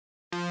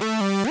Welcome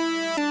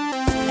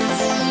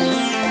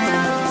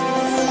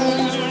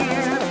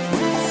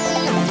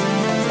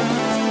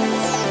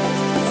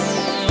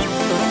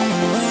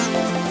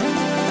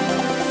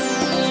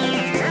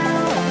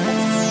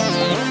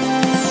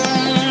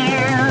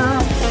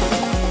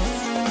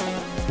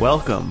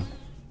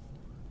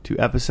to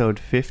episode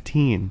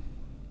 15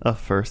 of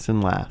First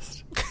and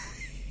Last.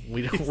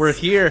 We're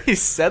here. He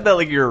said that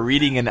like you were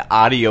reading an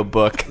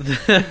audiobook.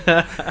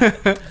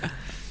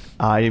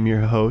 I am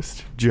your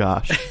host,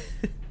 Josh.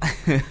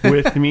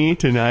 With me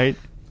tonight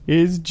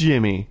is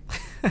Jimmy.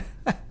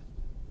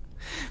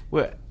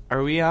 What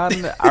are we on?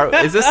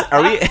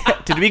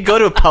 Did we go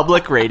to a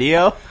public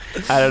radio?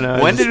 I don't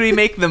know. When did we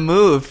make the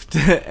move to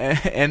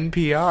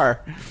NPR?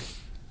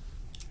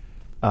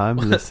 I'm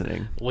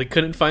listening. We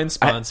couldn't find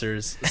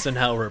sponsors, so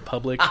now we're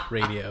public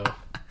radio.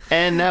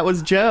 And that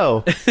was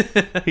Joe.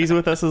 He's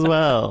with us as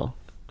well.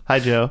 Hi,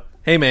 Joe.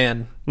 Hey,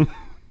 man.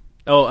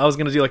 Oh, I was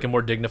going to do like a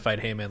more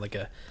dignified hey, man, like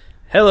a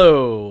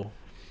hello,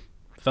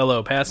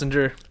 fellow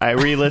passenger. I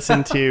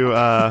re-listened to,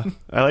 I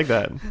like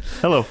that.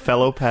 Hello,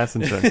 fellow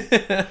passenger.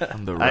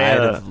 On the ride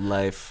of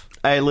life.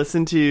 I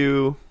listened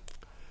to,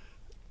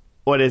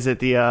 what is it,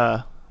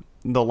 the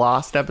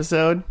Lost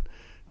episode,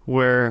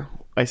 where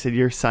I said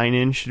your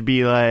sign-in should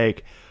be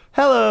like,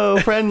 hello,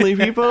 friendly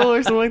people,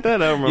 or something like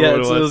that. I don't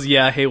remember what it was.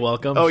 Yeah, hey,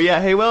 welcome. Oh,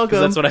 yeah, hey, welcome.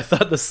 That's what I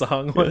thought the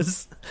song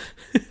was.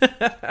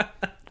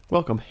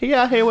 Welcome.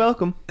 Yeah, hey,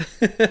 welcome.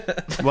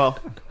 Well,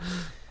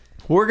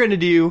 we're going to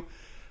do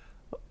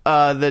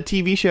the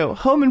TV show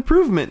Home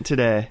Improvement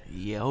today.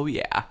 Oh,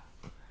 yeah.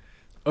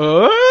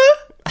 How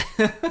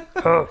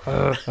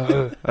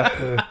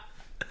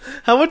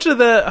much of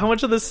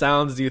the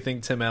sounds do you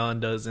think Tim Allen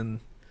does in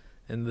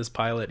this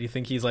pilot? Do you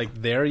think he's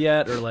like there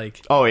yet, or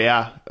like? Oh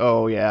yeah.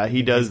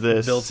 He does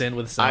this built in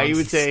with sounds. I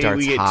would say Starts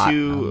we get hot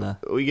two. on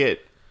We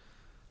get.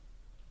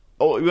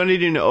 Oh, we want to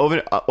do an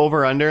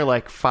over under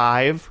like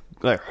 5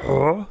 like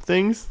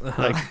things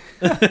like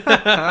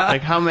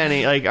like how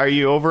many like are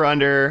you over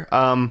under?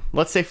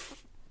 Let's say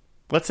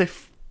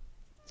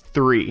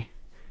 3.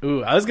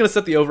 Ooh, I was gonna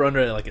set the over under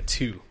at like a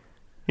 2.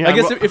 Yeah, I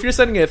guess if you're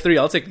setting it at 3,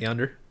 I'll take the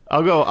under.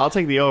 I'll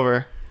take the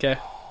over. Okay.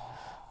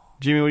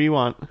 Jimmy, what do you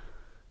want?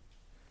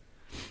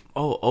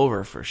 Oh,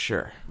 over for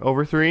sure.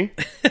 Over 3?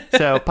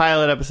 So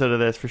pilot episode of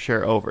this for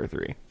sure over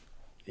 3.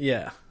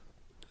 Yeah.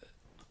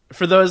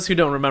 For those who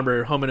don't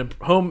remember, Home and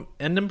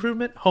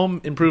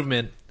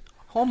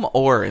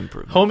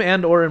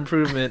or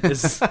Improvement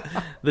is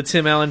the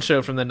Tim Allen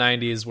show from the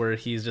 90s where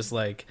he's just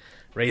like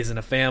raising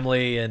a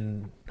family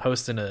and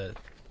hosting a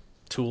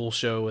Tool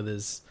show with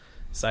his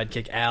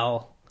sidekick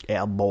Al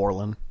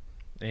Borland,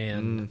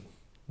 and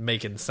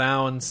making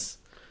sounds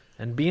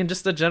and being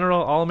just a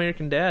general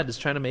all-American dad, just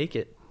trying to make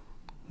it.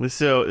 This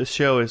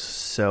show is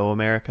so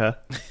America.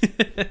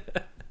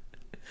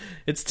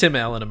 It's Tim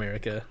Allen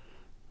America.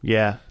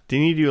 Yeah.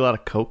 Didn't you do a lot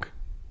of coke?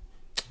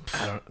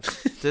 I don't.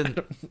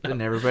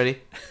 Didn't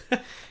everybody?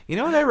 You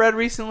know what I read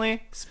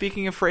recently?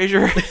 Speaking of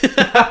Frasier,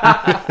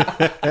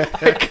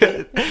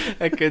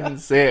 I couldn't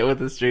say it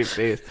with a straight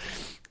face.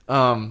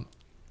 I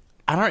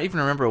don't even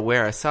remember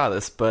where I saw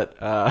this, but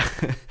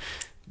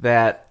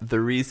that the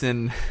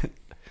reason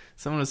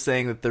someone was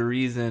saying that the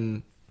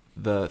reason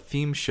the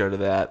theme show to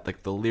that,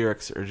 like the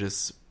lyrics are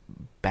just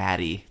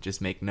batty,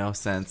 just make no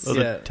sense. Oh,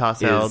 the toss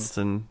salads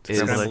and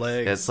scrambled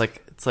eggs.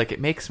 It's like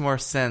it makes more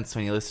sense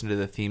when you listen to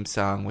the theme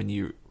song when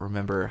you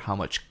remember how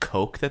much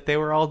coke that they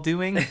were all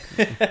doing,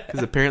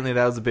 because apparently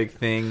that was a big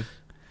thing.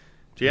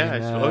 Yeah,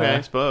 in, I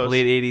suppose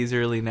late 80s,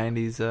 early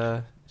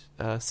 90s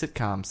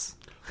sitcoms.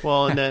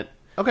 Well, and that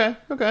okay,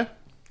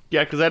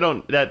 yeah, because I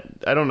don't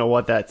know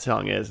what that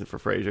song is for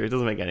Frasier. It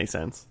doesn't make any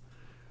sense.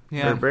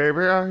 Yeah,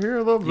 baby, I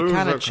hear the blues you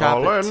kind are of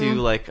chop calling. it to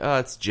like, oh,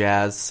 it's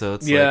jazz, so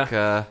it's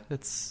like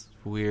it's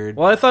weird.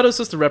 Well, I thought it was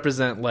supposed to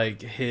represent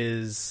like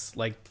his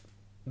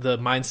the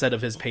mindset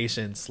of his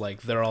patients.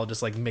 Like they're all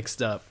just like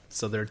mixed up,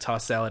 so they're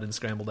tossed salad and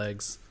scrambled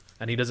eggs,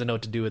 and he doesn't know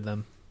what to do with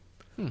them.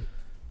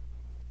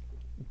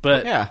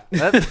 But yeah,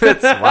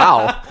 that's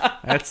wow.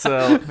 That's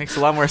makes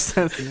a lot more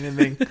sense than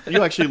anything.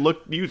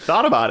 You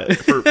thought about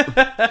it.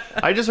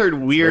 I just heard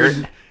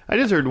weird.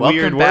 Weird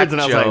back, words,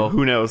 and I was Joe. like,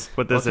 "Who knows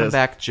what this Welcome is?"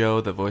 back,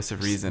 Joe, the voice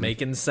of reason.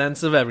 making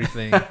sense of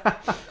everything.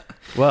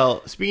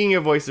 Well, speaking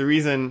of voice of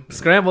reason,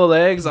 Scrambled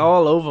eggs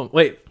all over.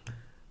 Wait,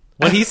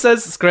 when he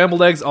says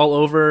scrambled eggs all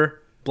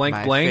over blank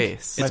My blank,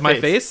 face. it's my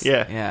face.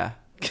 Yeah. Yeah.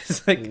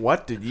 'Cause, like,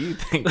 What did you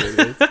think it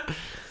is?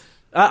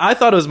 I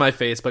thought it was my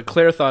face, but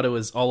Claire thought it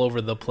was all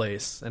over the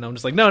place, and I'm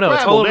just like, no,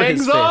 it's all Scrambled over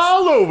his eggs face.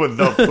 all over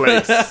the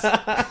place.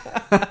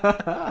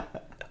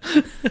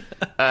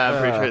 I'm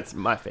pretty sure it's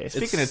my face.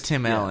 Speaking of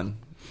Tim Allen,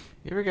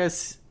 you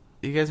guys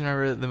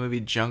remember the movie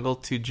Jungle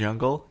to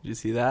Jungle? Did you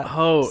see that?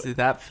 Oh, see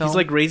that film? He's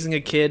like raising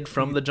a kid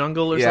from the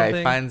jungle or something.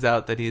 He finds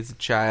out that he's a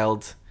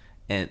child,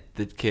 and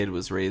the kid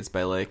was raised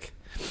by like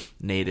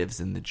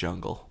natives in the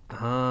jungle.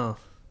 Oh.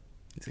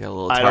 He's got a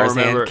little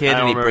Tarzan kid,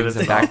 and he brings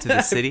him back to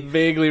the city.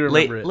 Vaguely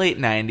remember it. Late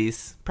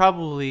 90s,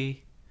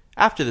 probably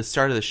after the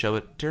start of the show,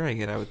 but during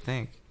it, I would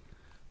think.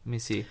 Let me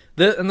see.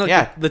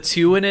 The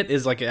 2 in it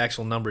is like an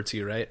actual number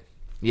 2, right?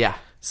 Yeah.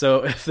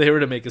 So if they were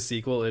to make a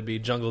sequel, it'd be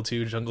Jungle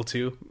 2, Jungle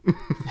 2.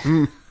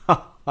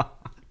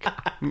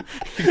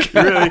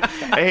 Really,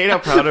 I hate how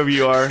proud of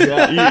you are.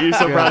 You're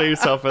so proud of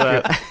yourself for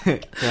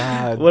that.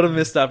 God. What a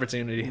missed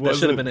opportunity. That Was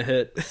should have it- been a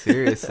hit.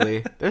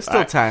 Seriously. There's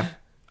still time.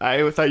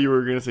 I thought you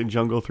were going to say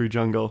Jungle Through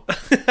Jungle,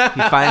 He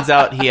finds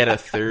out he had a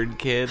third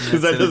kid.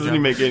 because that doesn't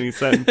even make any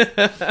sense.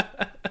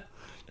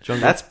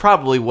 Jungle, That's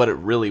probably what it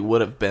really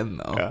would have been,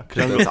 though. Yeah.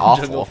 Because it's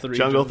awful. Jungle 3.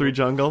 Jungle Through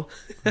Jungle.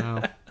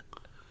 Oh.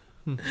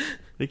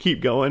 They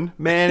keep going.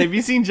 Man, have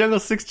you seen Jungle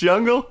 6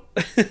 Jungle?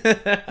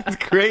 It's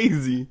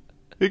crazy.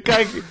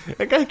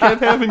 That guy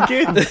kept having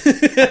kids.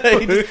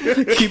 He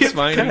just keeps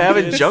finding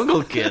Having kids.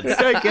 jungle kids. That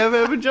guy kept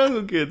having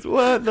jungle kids.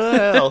 What the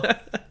hell?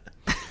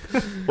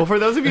 Well, for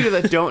those of you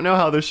that don't know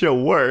how the show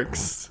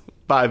works,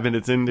 5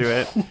 minutes into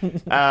it,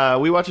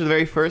 we watch the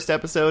very first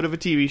episode of a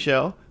TV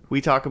show.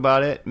 We talk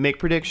about it, make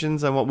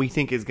predictions on what we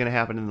think is going to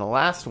happen in the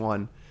last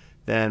one,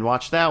 then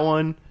watch that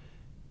one,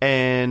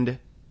 and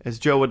as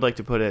Joe would like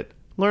to put it,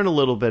 learn a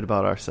little bit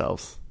about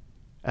ourselves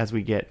as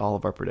we get all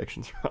of our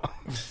predictions wrong.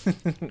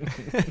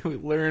 We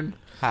learn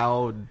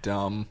how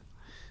dumb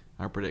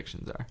our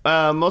predictions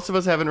are. Most of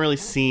us haven't really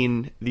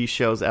seen these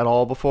shows at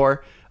all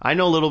before. I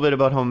know a little bit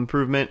about Home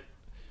Improvement.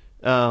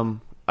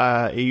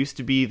 It used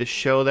to be the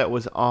show that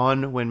was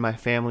on when my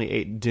family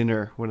ate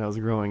dinner when I was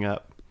growing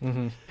up.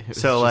 It was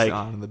So, just like-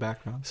 on in the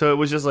background. So it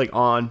was just like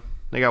on.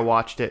 Like I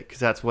watched it because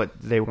that's what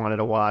they wanted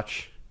to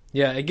watch.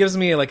 Yeah, it gives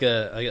me like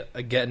a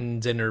getting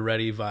dinner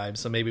ready vibe.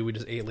 So maybe we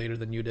just ate later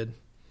than you did.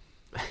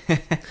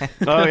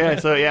 Oh yeah,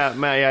 so yeah,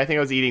 I think I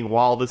was eating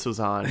while this was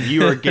on.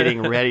 You were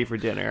getting ready for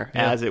dinner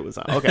as it was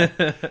on. Okay,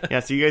 yeah,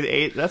 so you guys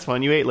ate. That's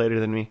fun. You ate later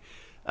than me.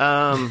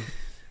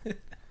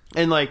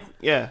 And like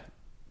yeah,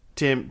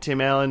 Tim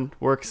Allen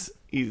works.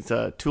 He's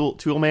a tool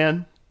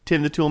man.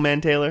 Tim the Tool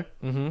Man Taylor.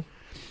 Mm-hmm.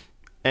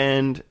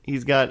 And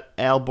he's got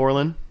Al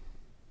Borland.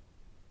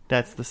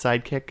 That's the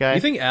sidekick guy.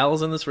 You think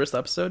Al's in this first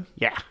episode?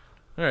 Yeah,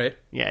 All right.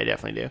 yeah, I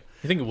definitely do.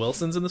 You think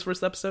Wilson's in this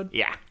first episode?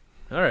 Yeah.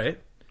 All right.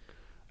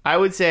 I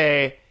would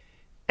say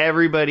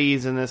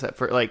everybody's in this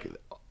for like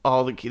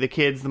all the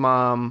kids, the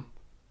mom,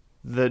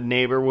 the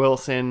neighbor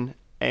Wilson,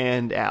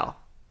 and Al.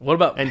 What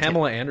about And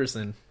Pamela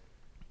Anderson?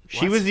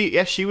 She was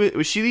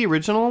was she the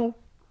original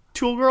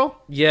Tool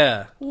Girl?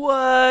 Yeah.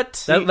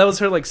 What? That was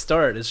her like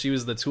start. Is she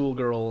was the Tool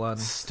girl on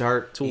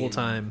Start Tool in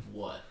Time.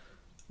 What?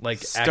 Like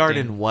Start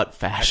acting. in what I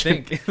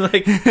fashion? think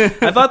like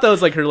I thought that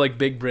was like her like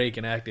big break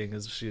in acting.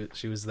 Is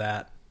she was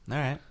that. All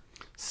right.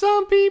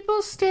 Some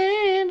people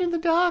stand in the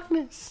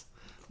darkness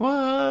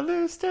while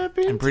they're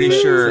stepping. I'm pretty to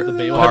sure the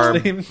Baywatch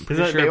Barb. theme? Is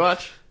pretty that sure-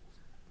 Baywatch?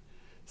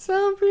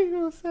 Some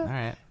people say. All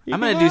right. You I'm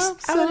gonna do some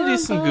somebody.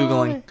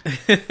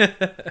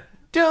 googling.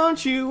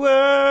 Don't you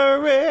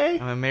worry.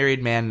 I'm a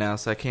married man now,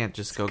 so I can't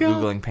just go Go.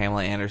 googling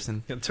Pamela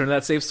Anderson. Turn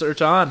that safe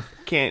search on.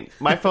 Can't.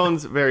 My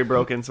phone's very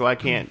broken, so I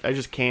can't. I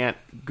just can't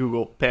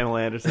Google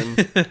Pamela Anderson.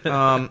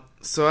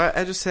 So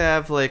I just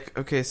have like,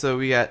 okay, so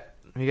we got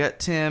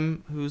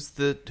Tim, who's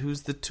the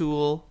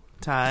Tool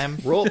Time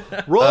Roll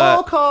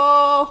Uh,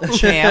 call.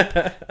 champ.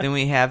 Then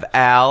we have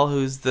Al,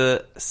 who's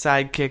the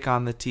sidekick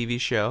on the TV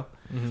show.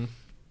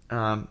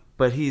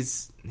 But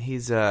he's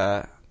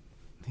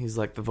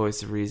like the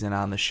voice of reason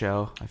on the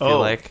show. I feel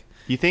like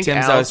You think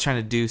Tim's Al? always trying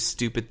to do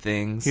stupid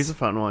things. Here's a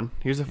fun one.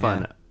 Here's a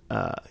fun.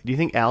 Do you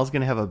think Al's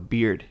gonna have a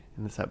beard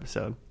in this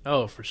episode?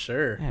 Oh, for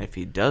sure. Yeah, if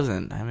he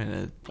doesn't, I'm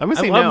gonna. I'm gonna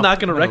say I'm no. not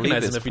going to I'm gonna recognize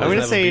leave him this if he part. I'm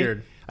doesn't gonna have a say.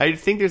 beard. I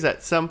think there's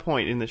at some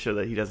point in the show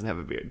that he doesn't have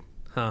a beard.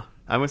 Huh.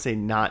 I'm gonna say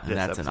not this And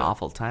that's episode. an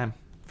awful time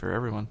for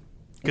everyone.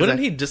 Wouldn't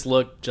I- he just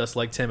look just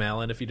like Tim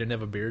Allen if he didn't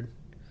have a beard?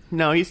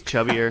 No, he's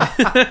chubbier.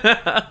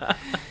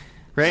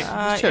 Right? He's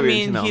I chubbier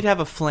mean, than Mel. he'd have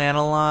a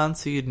flannel on,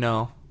 so you'd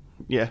know.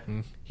 Yeah.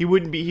 He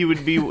would be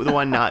the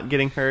one not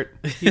getting hurt.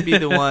 He'd be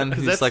the one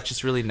that's- who's like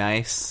just really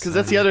nice. Because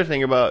that's the other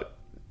thing about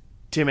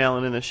Tim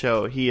Allen in the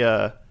show.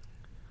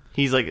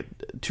 He's like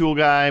a tool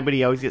guy, but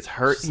he always gets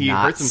hurt. It's He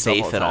not hurts himself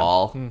safe all the at time.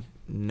 all.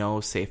 No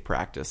safe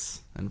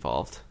practice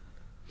involved.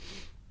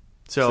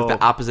 So It's like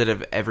the opposite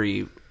of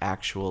every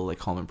actual like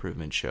home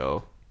improvement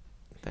show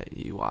that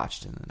you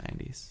watched in the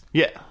 90s.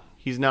 yeah,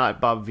 he's not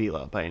Bob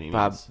Vila by any means.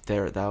 Bob, that's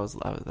what I was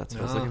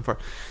Oh. looking for.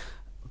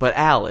 But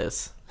Al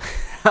is.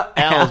 Al is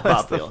Al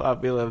Bob the Vila.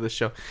 Bob Vila of the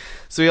show.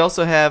 So we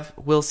also have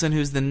Wilson,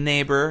 who's the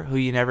neighbor, who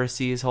you never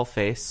see his whole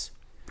face.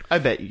 I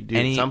bet you do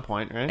And at he- some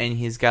point, right? And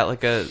he's got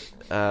like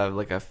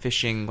a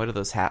fishing, what are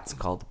those hats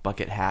called?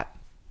 Bucket hat.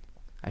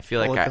 I feel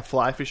like like the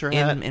fly fisher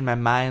hat. in my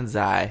mind's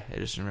eye, I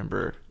just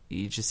remember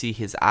you just see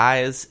his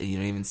eyes, and you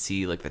don't even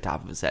see like the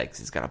top of his head because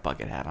he's got a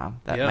bucket hat on.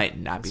 That Yeah, might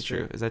not be that's true.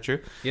 true. Is that true?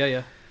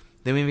 Yeah.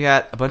 Then we've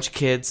got a bunch of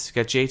kids.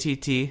 We got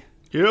JTT,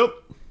 Yep.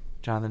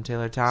 Jonathan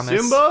Taylor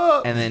Thomas,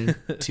 Simba! and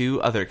then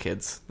 2 other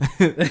kids,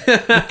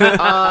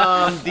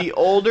 The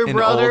older an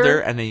brother. older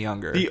and a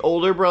younger. The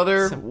older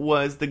brother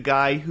was the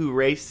guy who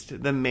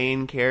raced the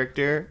main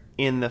character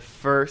in the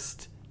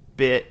first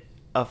bit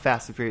of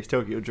Fast and Furious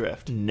Tokyo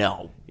Drift.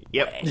 no,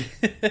 Yep.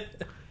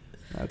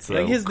 that's I the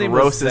think his name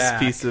was grossest Zach.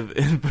 piece of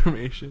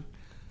information.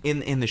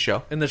 In the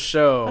show. in the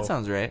show. That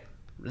sounds right.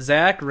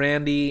 Zach,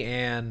 Randy,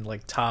 and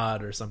like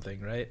Todd or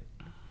something, right?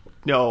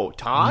 No,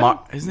 Todd?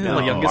 Isn't No. it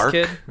like youngest Mark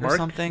kid? or Mark,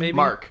 something? maybe?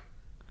 Mark.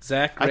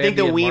 Zach, I Randy, think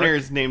the and Mark.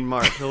 wiener's named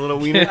Mark. The little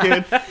wiener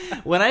kid.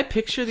 When I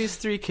picture these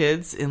three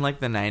kids in like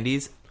the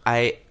 90s,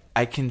 I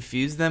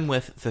confuse them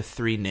with the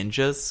Three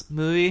Ninjas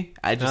movie.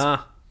 I just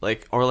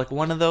or like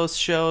one of those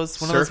shows,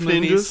 one Surf of those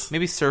movies, Ninjas?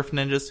 maybe Surf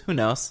Ninjas. Who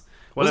knows?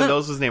 One of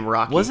those was named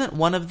Rocky. Wasn't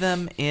one of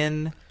them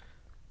in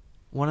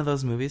one of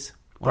those movies?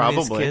 One of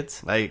these Probably.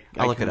 kids.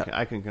 I'll look it up.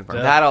 I can confirm.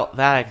 That-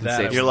 That I can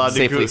that- You're allowed to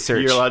safely Google,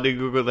 search. You're allowed to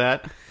Google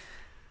that.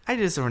 I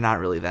just am not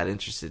really that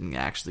interested in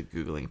actually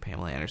Googling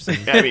Pamela Anderson.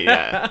 I mean,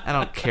 yeah. I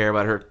don't care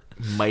about her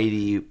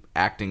mighty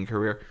acting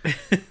career.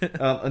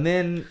 And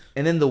then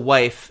the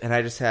wife, and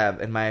I just have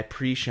in my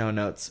pre-show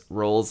notes,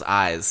 rolls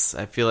eyes.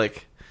 I feel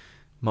like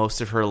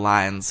most of her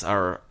lines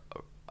are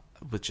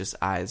with just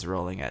eyes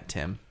rolling at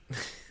Tim.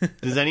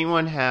 Does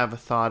anyone have a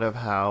thought of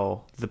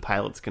how the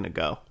pilot's going to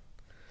go?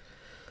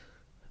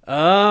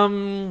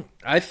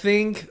 I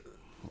think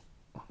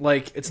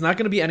like it's not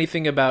going to be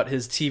anything about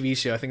his TV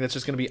show. I think that's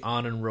just going to be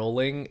on and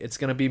rolling. It's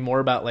going to be more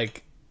about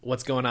like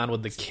what's going on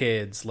with the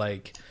kids.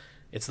 Like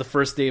it's the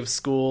first day of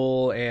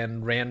school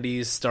and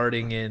Randy's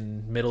starting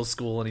in middle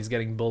school and he's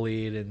getting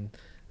bullied and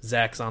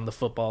Zach's on the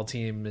football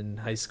team in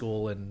high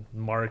school and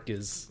Mark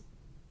is,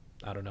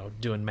 I don't know,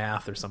 doing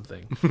math or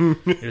something.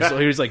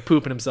 He's like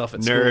pooping himself at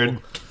Nerd.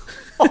 school.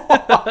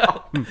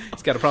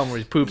 He's got a problem where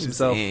he poops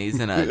himself. He's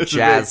in a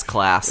jazz It's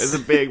class.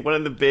 one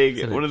of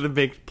the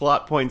big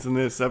plot points in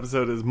this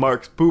episode is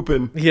Mark's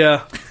pooping.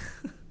 Yeah.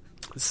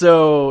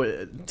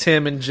 So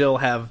Tim and Jill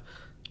have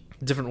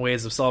different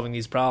ways of solving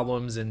these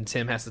problems, and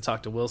Tim has to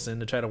talk to Wilson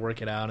to try to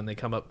work it out,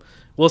 and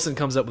Wilson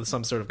comes up with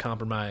some sort of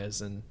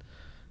compromise, and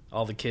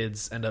all the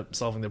kids end up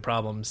solving their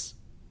problems.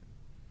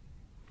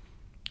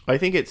 I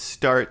think it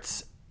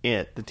starts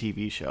at the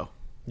TV show.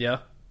 Yeah.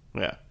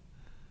 Yeah.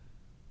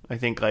 I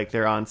think like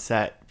they're on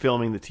set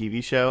filming the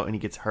TV show and he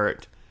gets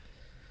hurt.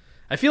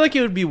 I feel like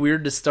it would be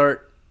weird to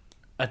start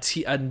a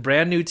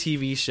brand new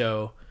TV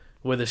show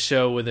with a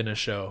show within a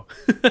show.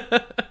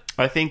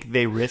 I think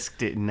they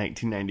risked it in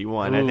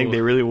 1991. I think Ooh.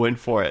 they really went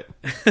for it.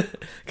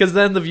 Because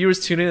then the viewers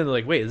tune in and they're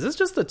like, wait, is this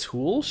just a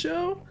Tool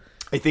show?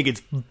 I think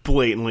it's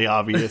blatantly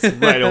obvious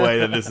right away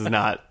that this is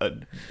not a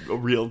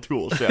real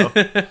Tool show.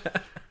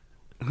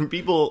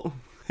 People,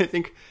 I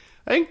think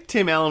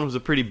Tim Allen was a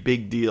pretty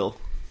big deal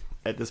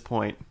at this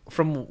point.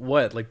 From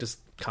what? Like just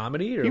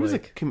comedy? Or He was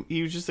like...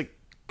 he was just a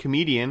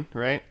comedian,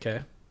 right?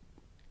 Okay.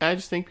 I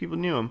just think people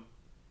knew him.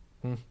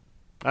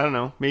 I don't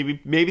know. Maybe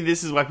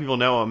this is why people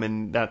know him,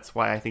 and that's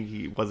why I think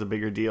he was a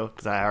bigger deal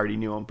because I already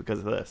knew him because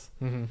of this.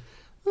 Mm-hmm.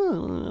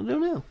 Oh, I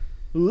don't know.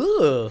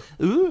 Ooh.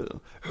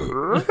 Ooh.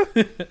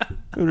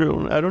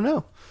 I don't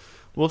know.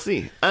 We'll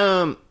see.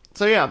 So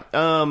yeah.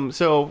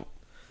 So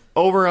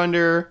over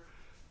under.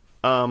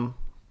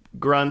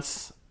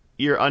 Grunts.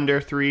 You're under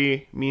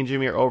 3. Me and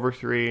Jimmy are over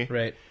 3.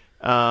 Right.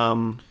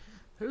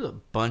 There's a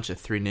bunch of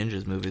Three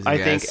Ninjas movies. I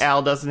guys. think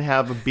Al doesn't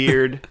have a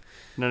beard.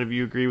 None of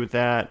you agree with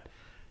that.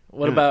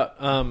 What about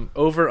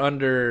over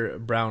under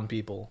brown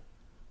people?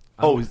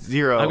 Oh,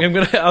 0.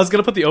 I was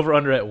gonna put the over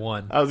under at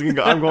 1.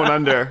 I'm going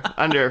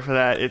under for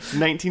that. It's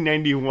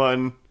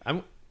 1991.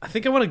 I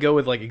think I want to go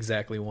with like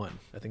exactly 1.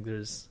 I think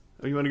there's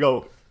Oh, you want to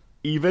go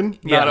even?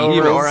 Yeah, Not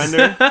over or Equals-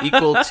 under?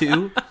 equal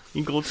to.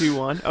 Equal to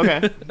 1.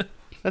 Okay.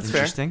 That's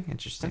fair. Interesting.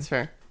 That's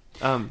fair.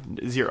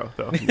 0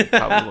 though.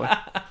 Probably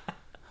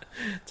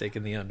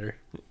taking the under.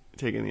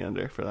 taking the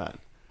under for that.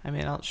 I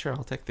mean, I'll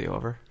take the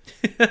over.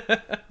 All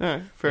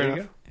right, fair There you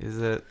enough. Is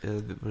it?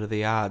 What are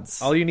the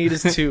odds? All you need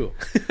is 2.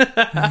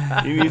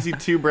 You need to see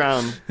 2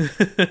 brown.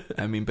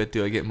 I mean, but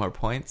do I get more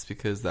points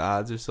because the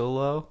odds are so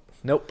low?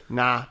 Nope.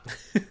 Nah.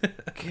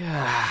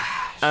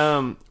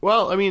 God.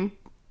 Well, I mean,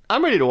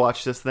 I'm ready to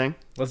watch this thing.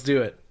 Let's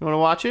do it. You want to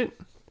watch it?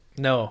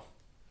 No.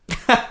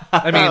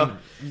 I mean,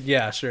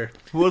 yeah, sure.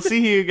 We'll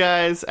see you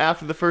guys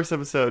after the first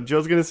episode.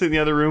 Joe's going to sit in the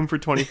other room for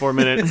 24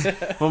 minutes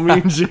while me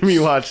and Jimmy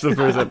watch the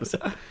first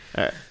episode. All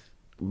right.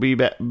 Be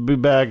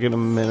back in a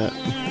minute.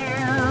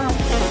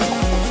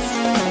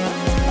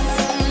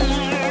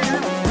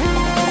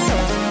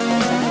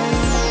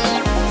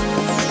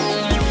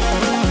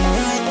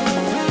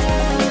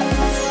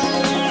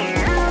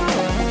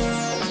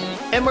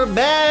 And we're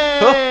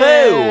back!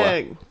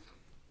 Ho-ho!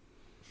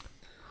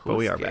 But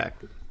we are Scared. back.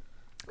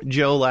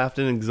 Joe laughed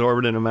an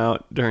exorbitant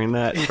amount during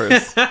that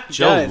first.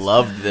 Joe Guys.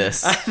 loved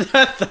this. I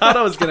thought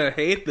I was gonna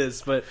hate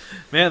this, but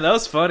man, that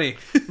was funny.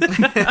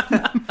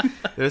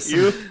 There's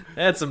some,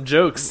 I had some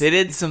jokes. they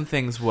did some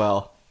things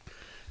well.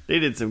 They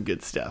did some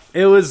good stuff.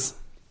 It was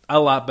a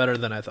lot better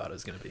than I thought it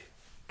was gonna be.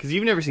 Because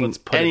you've never seen Let's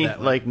put it any, that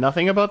way. like,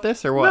 nothing about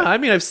this, or what? No, I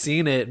mean I've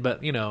seen it,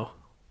 but you know,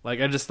 like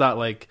I just thought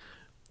like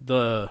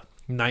the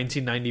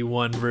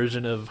 1991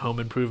 version of Home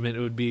Improvement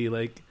would be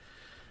like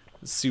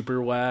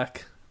super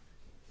whack.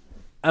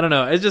 I don't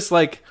know. It's just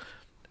like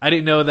I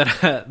didn't know that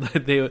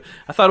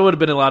I thought it would have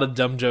been a lot of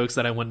dumb jokes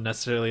that I wouldn't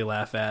necessarily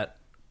laugh at,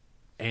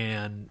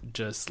 and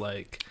just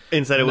like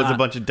Inside it was a not-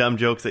 bunch of dumb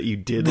jokes that you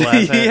did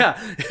last night. yeah,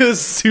 it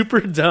was super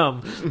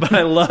dumb, but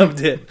I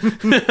loved it.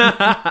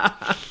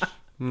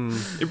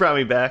 It brought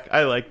me back.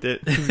 I liked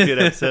it. It was a good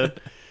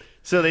episode.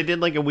 So they did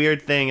like a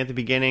weird thing at the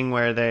beginning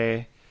where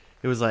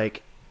it was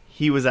like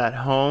he was at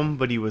home,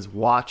 but he was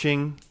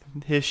watching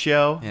his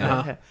show. Yeah.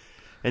 Uh-huh.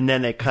 And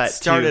then they cut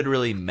Started to,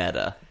 really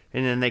meta.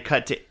 and then they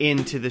cut to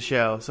into the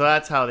show. So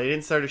that's how they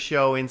didn't start a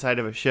show inside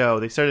of a show.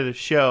 They started a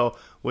show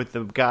with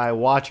the guy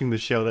watching the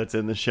show that's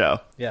in the show.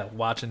 Yeah,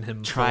 watching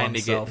him Trying to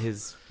himself. get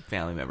his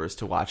family members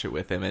to watch it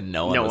with him, and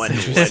no one No was one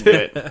interested.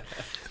 would do it.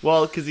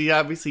 Well, because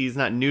he's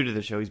not new to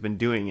the show. He's been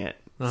doing it,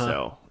 Uh-huh.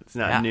 so it's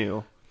not Yeah.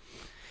 new.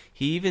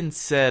 He even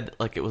said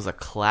like it was a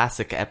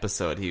classic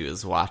episode he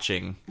was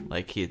watching,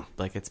 like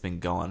it's been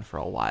going for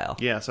a while.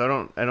 Yeah, so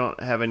I don't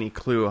have any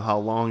clue how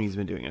long he's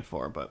been doing it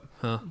for, but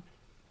Huh.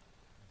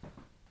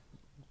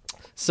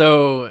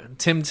 So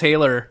Tim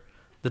Taylor,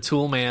 the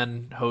Tool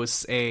Man,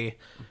 hosts a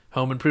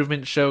home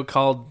improvement show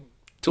called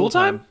Tool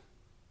Time.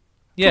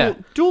 Yeah,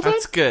 Tool Time?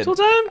 That's good. Tool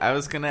Time? I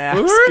was gonna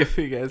ask Where? if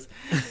you guys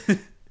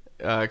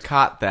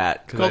caught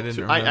that because I Called didn't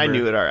Tool- remember. I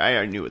knew it.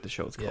 I knew what the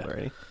show was called Yeah.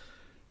 already.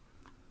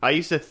 I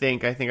used to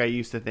think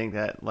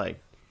that like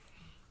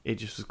it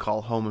just was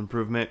called Home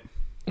Improvement.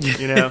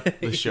 You know,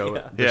 The show,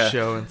 Yeah. the Yeah.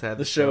 show inside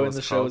the show in was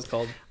the show called- is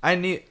called. I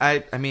knew.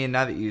 I mean,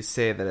 now that you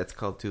say that it's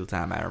called Tool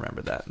Time, I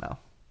remember that now.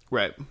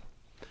 right?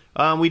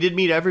 We did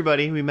meet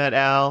everybody. We met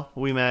Al.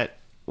 We met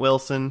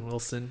Wilson.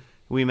 Wilson.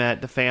 We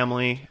met the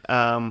family.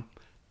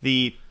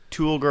 The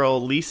Tool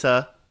girl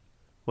Lisa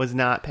was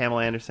not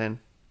Pamela Anderson.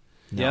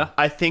 Yeah.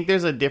 I think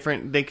there's a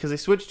different because they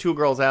switched Tool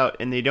girls out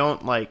and they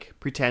don't like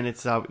pretend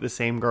it's the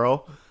same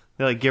girl.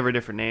 They like give her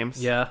different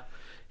names. Yeah.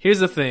 Here's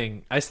the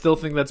thing. I still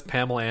think that's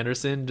Pamela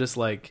Anderson. Just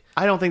like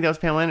I don't think that was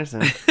Pamela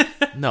Anderson.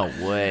 No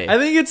way. I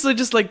think it's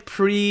just like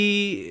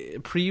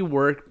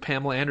pre-work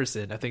Pamela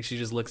Anderson. I think she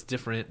just looks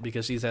different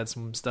because she's had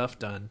some stuff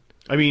done.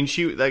 I mean,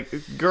 she like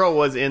girl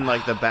was in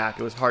like the back.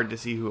 It was hard to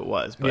see who it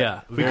was. But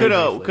Yeah, we very could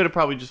briefly. have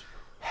probably just.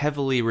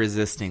 Heavily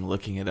resisting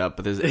looking it up,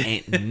 but there's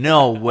ain't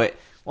no way.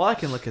 Well, I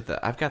can look at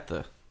I've got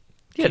the.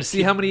 Yeah, to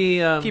see how many.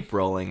 Keep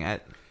rolling.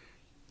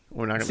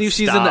 We're not gonna See if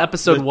she's in the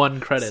episode 1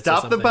 credits. or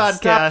Stop the something. podcast.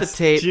 Stop the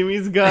tape.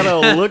 Jimmy's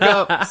gotta look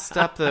up.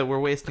 Stop the. We're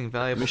wasting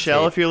valuable.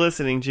 Michelle, tape. if you're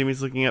listening,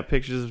 Jimmy's looking up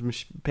pictures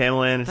of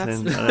Pamela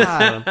Anderson.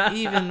 That's not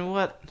even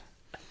what.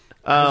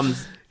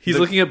 He's The-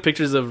 looking at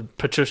pictures of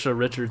Patricia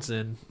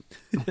Richardson,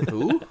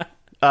 Who?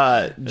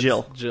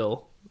 Jill.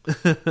 Jill.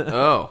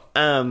 Oh,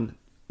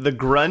 The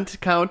grunt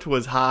count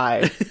was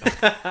high.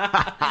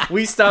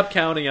 We stopped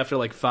counting after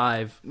like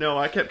 5. No,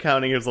 I kept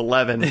counting. It was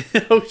 11.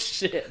 Oh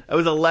shit! It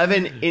was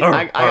 11.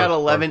 I got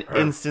 11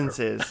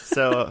 instances.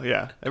 So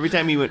yeah, every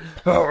time he went,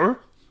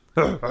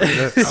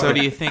 so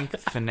do you think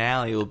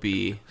finale will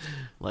be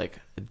like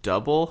a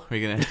double? Are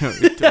you gonna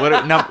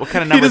what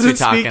kind of He numbers are we doesn't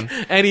talking?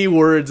 speak any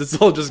words. It's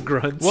all just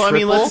grunts. well, I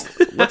mean,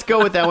 Triple? let's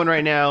go with that one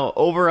right now.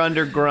 Over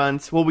under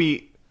grunts. Well,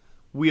 we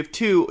have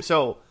 2.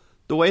 So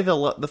the way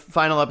the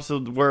final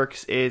episode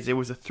works is it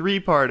was a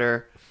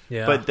 3-parter.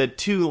 Yeah. But the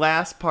 2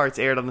 last parts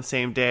aired on the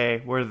same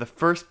day, where the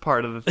first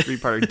part of the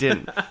 3-parter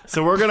didn't.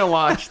 So we're gonna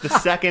watch the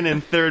second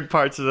and third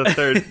parts of the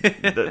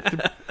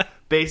third,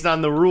 based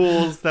on the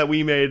rules that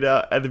we made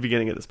at the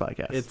beginning of this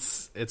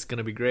podcast. it's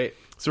gonna be great.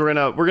 So we're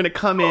gonna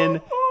come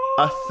in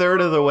a third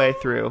of the way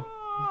through.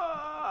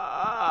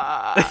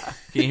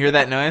 Can you hear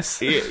that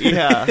noise?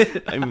 Yeah,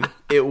 I mean,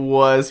 It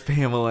was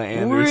Pamela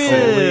Anderson.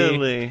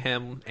 Really?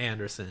 Pam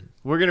Anderson.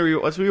 we're gonna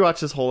let's rewatch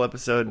this whole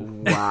episode.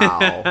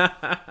 Wow.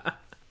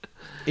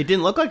 It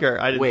didn't look like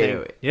her. I didn't think.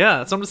 wait. Yeah,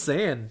 that's what I'm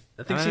saying.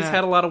 I think she's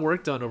had a lot of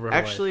work done over her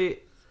life. Actually,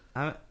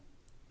 I'm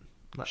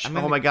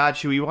Oh my God,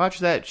 should we watch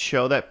that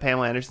show that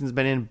Pamela Anderson's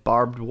been in,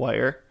 Barbed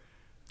Wire?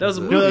 That was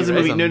a movie. No, that was a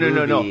right?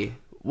 movie. No. movie.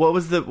 What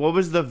was the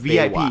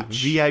VIP? Baywatch.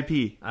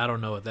 VIP. I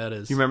don't know what that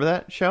is. You remember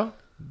that show?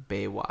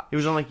 Baywatch. It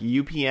was on like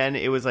UPN.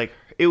 It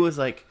was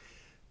like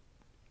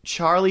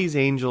Charlie's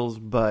Angels,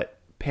 but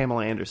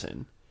Pamela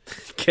Anderson.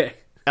 Okay.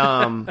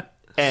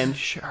 And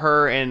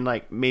her and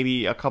like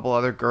maybe a couple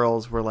other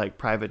girls were like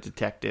private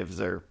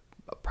detectives or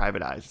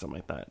private eyes, something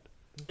like that.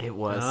 It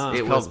was. Ah. It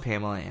It's was called-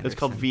 Pamela Anderson. It's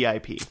called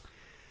VIP.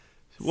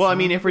 Well, I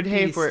mean, if we're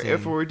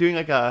doing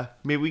like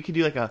maybe we could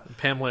do like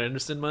Pamela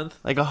Anderson month.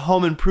 a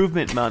home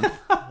improvement month.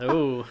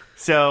 Oh,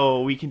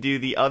 So we can do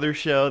the other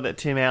show that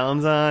Tim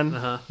Allen's on,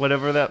 Uh-huh.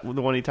 whatever the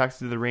one he talks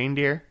to the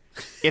reindeer.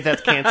 If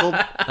that's canceled,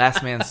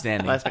 Last Man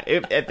Standing.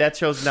 if that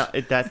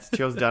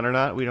show's done or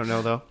not, we don't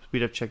know though.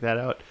 We'd have to check that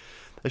out.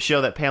 The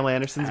show that Pamela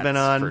Anderson's been That's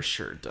on, for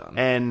sure done.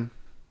 and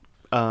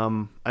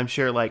I'm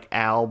sure like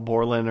Al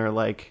Borland or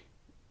like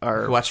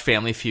Watch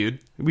Family Feud.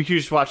 we could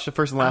just watch the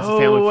first and last of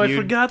Family I Feud.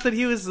 forgot that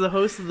he was the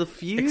host of the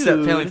Feud.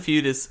 Except Family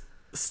Feud is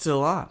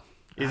still on.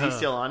 Is he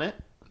still on it?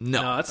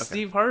 No, No, that's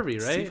Steve Harvey,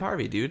 right? Steve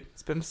Harvey, dude.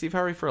 It's been Steve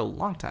Harvey for a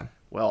long time.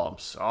 Well, I'm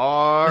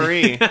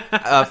sorry.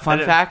 Fun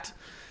fact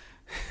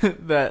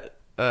that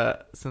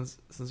since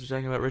we're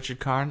talking about Richard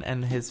Karn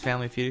and his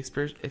Family Feud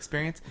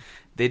experience,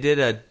 they did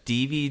a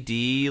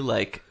DVD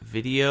like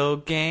video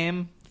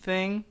game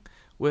thing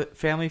with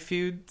Family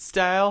Feud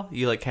style.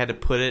 You like had to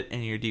put it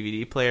in your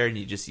DVD player, and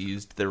you just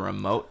used the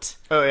remote.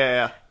 Oh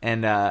yeah.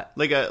 And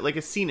Like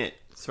a Seen It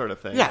sort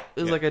of thing. yeah,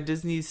 it was like a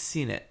Disney's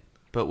Seen It,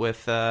 but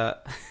with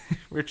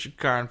Richard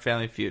Carr and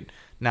Family Feud.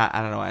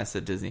 I don't know why I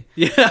said Disney.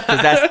 Yeah,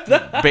 because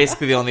that's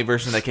basically the only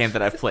version that came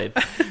that I've played.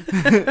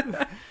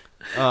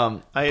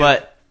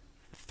 But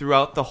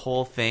throughout the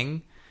whole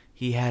thing,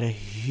 he had a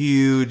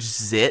huge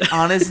zit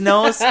on his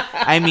nose.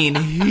 I mean,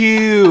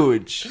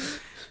 huge.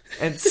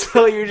 And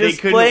so you're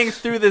just playing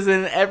through this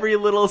in every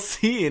little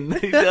scene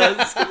that he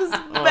does. This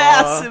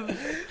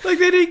massive. like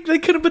they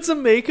could have put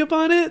some makeup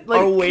on it.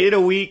 Like, or wait a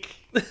week.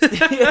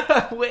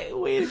 Yeah,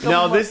 wait.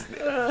 Now this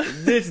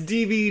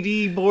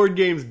DVD board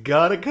game's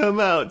gotta come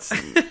out.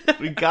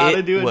 We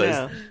gotta do it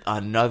now.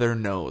 Another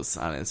nose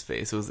on his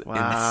face. It was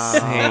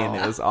insane.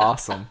 It was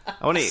awesome.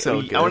 I want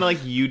to like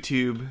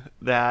YouTube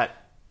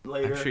that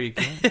later. I'm sure you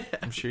can.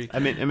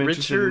 I'm interested in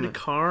Richard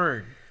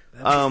Karn.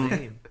 That's his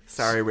name.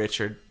 Sorry,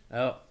 Richard.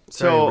 Oh,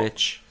 sorry,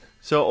 Rich.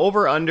 So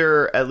over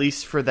under at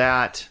least for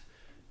that.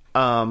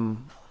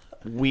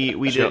 We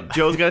did.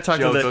 Joe's got to talk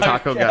to the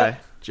taco guy.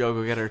 Joe,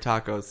 go get our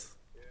tacos.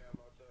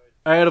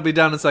 all right, I'll be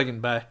down in a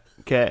second. Bye.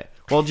 Okay.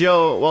 While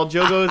Joe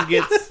goes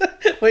gets.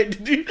 Wait,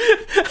 did you?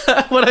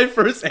 When I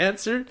first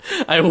answered,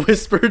 I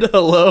whispered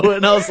hello,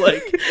 and I was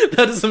like, "That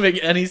doesn't make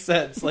any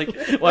sense. Like,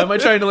 why am I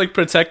trying to like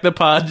protect the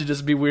pod to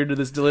just be weird to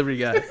this delivery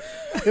guy?"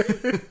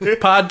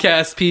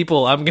 Podcast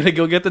people, I'm gonna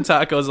go get the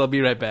tacos. I'll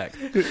be right back.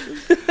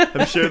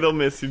 I'm sure they'll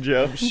miss you,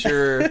 Joe.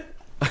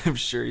 I'm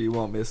sure you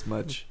won't miss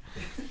much.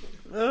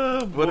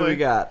 Oh, boy. What do we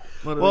got?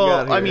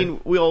 I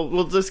mean,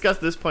 we'll discuss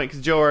this point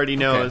because Joe already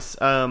knows.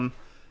 Okay.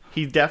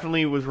 He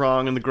definitely was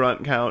wrong in the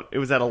grunt count. It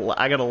was I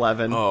got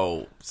 11.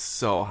 Oh,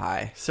 so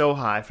high. So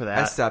high for that.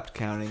 I stopped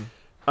counting.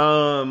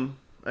 I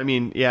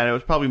mean, yeah, it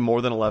was probably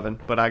more than 11,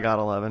 but I got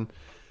 11.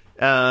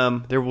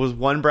 There was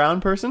one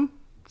brown person,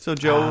 so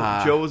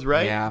Joe was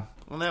right. Yeah,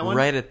 on that one.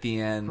 Right at the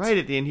end. Right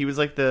at the end, he was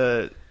like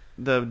the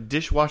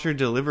dishwasher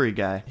delivery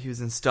guy. He was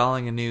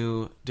installing a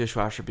new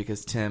dishwasher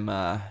because Tim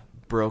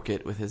broke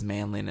it with his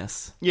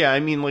manliness. Yeah,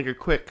 I mean, like a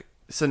quick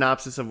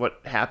synopsis of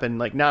what happened.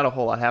 Like, not a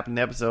whole lot happened in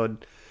the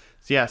episode.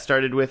 So yeah,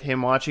 started with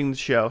him watching the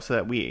show so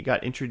that we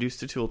got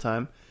introduced to Tool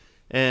Time.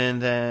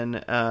 And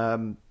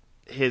then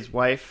his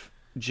wife,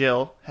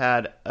 Jill,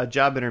 had a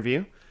job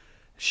interview.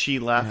 She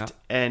left,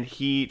 and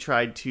he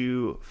tried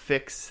to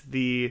fix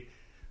the,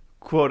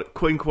 quote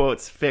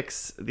quotes,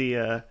 fix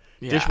the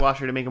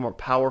dishwasher to make it more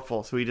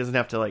powerful so he doesn't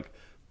have to, like,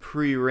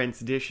 pre-rinse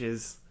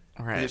dishes.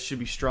 Right. It should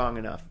be strong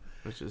enough.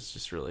 Which is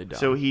just really dumb.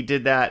 So he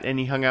did that, and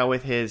he hung out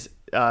with his,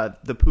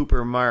 the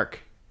pooper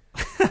Mark.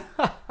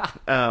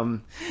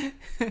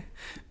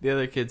 The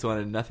other kids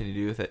wanted nothing to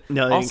do with it.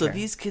 No, also,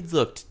 these kids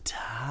looked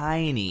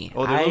tiny.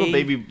 Oh, they're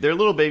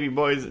little baby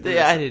boys.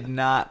 I did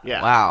not.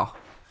 Yeah. Wow.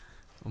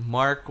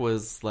 Mark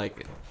was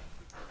like,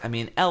 I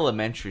mean,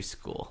 elementary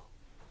school.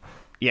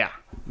 Yeah.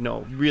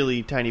 No,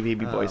 really tiny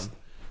baby boys.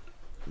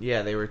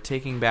 Yeah, they were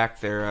taking back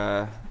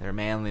their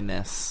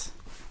manliness.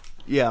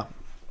 Yeah.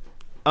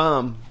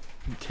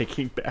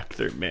 Taking back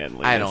their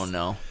manliness. I don't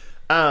know.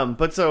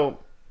 But so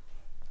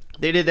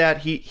they did that.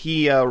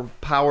 He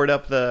powered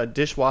up the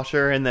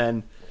dishwasher, and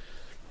then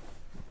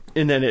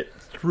it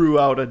threw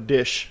out a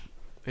dish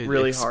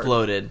really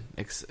hard. It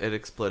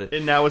exploded.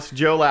 And that was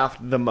Joe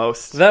laughed the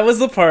most. That was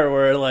the part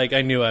where like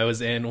I knew I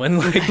was in when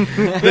like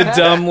the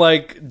dumb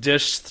like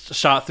dish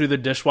shot through the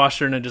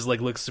dishwasher and it just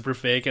like looked super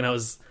fake, and I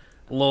was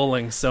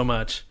lolling so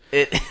much.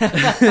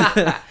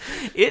 The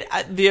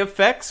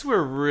effects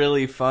were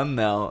really fun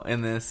though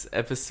in this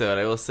episode,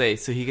 I will say.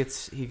 So he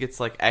gets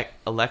like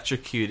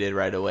electrocuted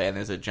right away, and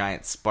there's a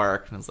giant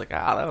spark, and I was like,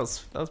 that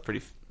was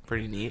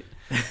pretty neat.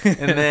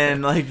 And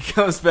then like he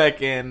comes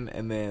back in,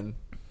 and then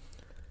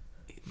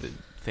the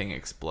thing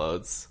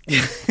explodes,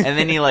 and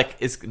then he like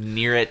is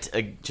near it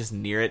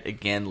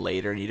again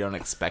later, and you don't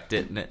expect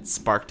it, and it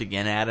sparked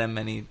again at him,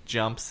 and he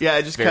jumps. Yeah,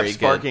 it just kept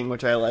sparking,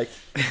 which I liked.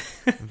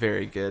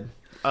 Very good.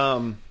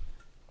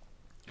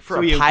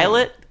 For a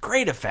pilot,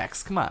 great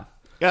effects. Come on.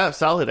 Yeah,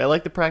 solid. I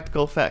like the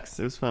practical effects.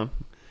 It was fun.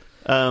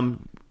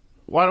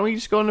 Why don't we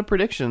just go into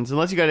predictions?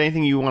 Unless you got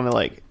anything you want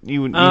to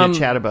you need to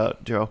chat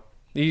about, Joe.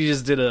 You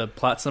just did a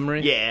plot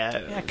summary?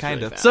 Yeah,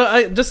 kind of. So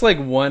I just like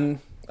one...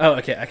 Oh,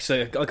 okay.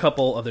 Actually, a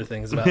couple other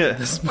things about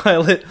this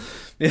pilot.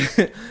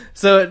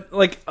 So,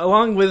 like,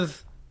 along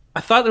with...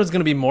 I thought there was going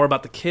to be more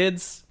about the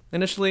kids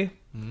initially.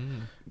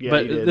 Yeah,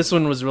 but this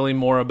one was really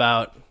more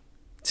about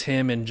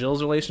Tim and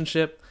Jill's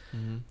relationship.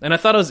 And I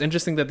thought it was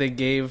interesting that they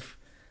gave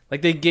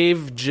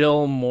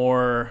Jill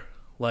more,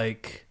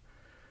 like,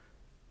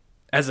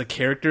 as a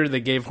character, they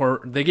gave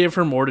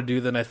her more to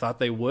do than I thought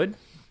they would.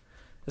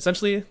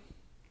 Essentially,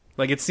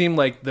 like, it seemed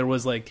like there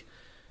was like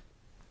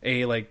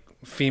a like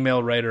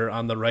female writer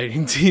on the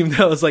writing team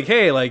that was like,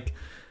 hey, like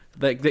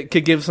that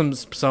could give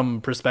some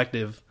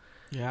perspective.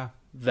 Yeah,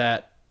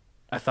 that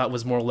I thought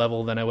was more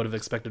level than I would have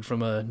expected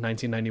from a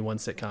 1991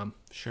 sitcom.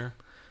 Sure.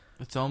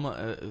 It's almost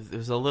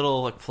there's a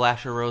little like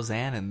flash of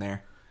Roseanne in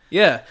there.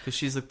 Yeah, because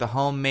she's like the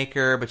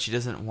homemaker, but she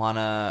doesn't want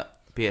to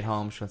be at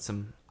home. She wants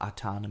some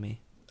autonomy.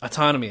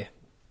 autonomy.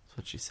 That's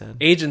what she said.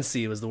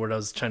 Agency was the word I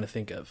was trying to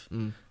think of.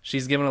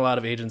 She's given a lot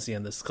of agency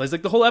in this. Because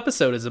like the whole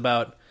episode is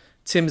about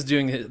Tim's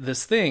doing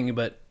this thing,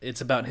 but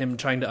it's about him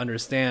trying to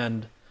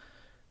understand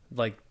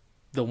like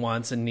the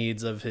wants and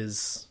needs of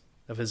his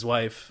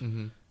wife,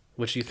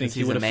 which you think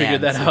he he's would a have man,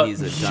 figured that so out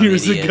he's a dumb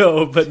years idiot.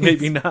 ago, but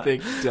maybe not.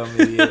 Big dumb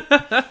idiot.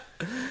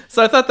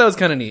 So I thought that was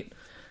kind of neat.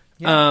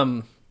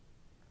 Yeah.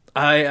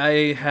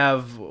 I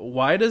have,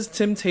 why does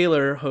Tim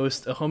Taylor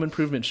host a home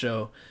improvement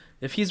show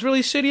if he's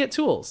really shitty at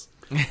tools?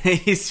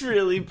 He's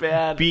really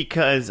bad.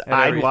 Because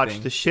I'd everything. watch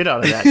the shit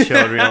out of that show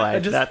and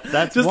realize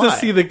that's Just why. to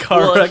see the car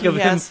Well, wreck he of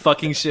him has-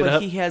 fucking shit but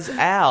up. he has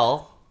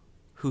Al,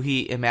 who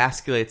he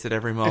emasculates at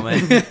every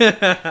moment,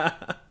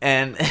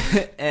 and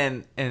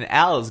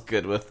Al is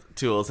good with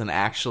tools and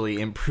actually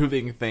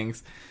improving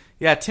things.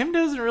 Yeah, Tim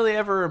doesn't really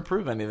ever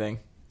improve anything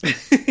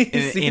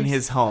in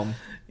his home.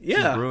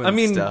 Yeah, He ruins I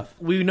mean, stuff.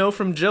 we know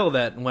from Jill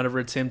that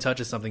whenever Tim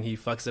touches something, he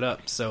fucks it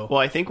up. So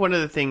Well, I think one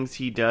of the things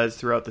he does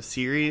throughout the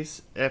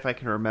series, if I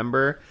can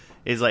remember,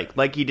 is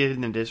like he did in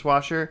the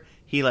dishwasher,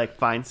 he like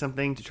finds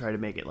something to try to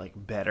make it like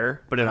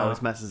better, but it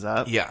always messes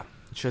up. Yeah,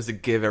 he tries to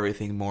give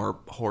everything more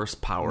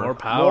horsepower, more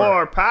power.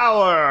 More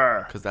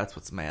power. because that's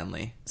what's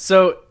manly.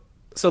 So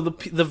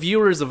the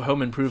viewers of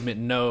Home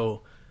Improvement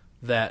know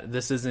that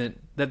this isn't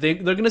that they're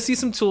going to see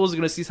some tools, they're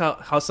going to see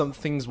how some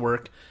things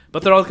work,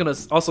 but they're also going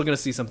to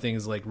see some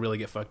things like really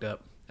get fucked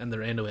up, and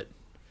they're into it.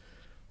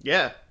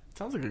 Yeah,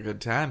 Sounds like a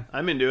good time.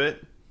 I'm into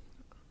it.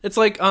 It's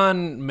like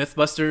on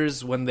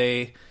Mythbusters when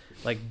they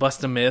like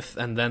bust a myth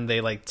and then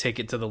they like take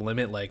it to the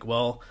limit. Like,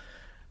 well,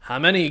 how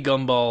many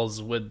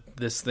gumballs would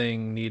this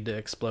thing need to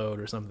explode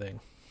or something?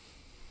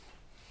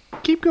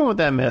 Keep going with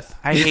that myth.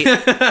 I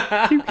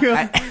hate. Keep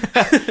going.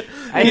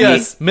 I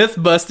Yes, myth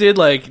busted.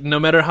 Like, no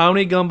matter how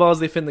many gumballs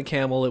they fit in the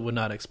camel, it would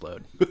not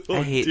explode.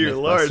 I hate dear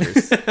Lord.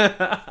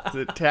 Mythbusters. Is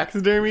it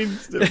taxidermy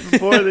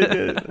before they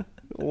did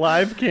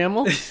live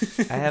camel?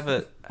 I have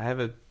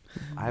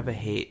a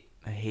hate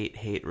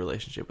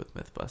relationship with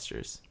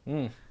Mythbusters.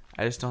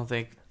 I just don't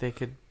think they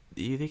could.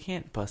 They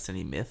can't bust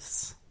any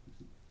myths.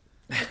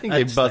 I think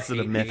they busted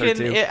a myth or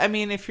two. I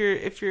mean, if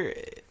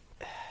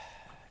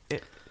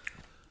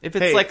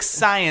it's Hey. like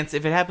science,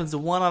 if it happens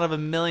 1 out of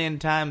 1,000,000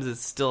 times,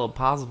 it's still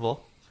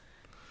impossible.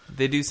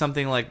 They do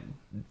something like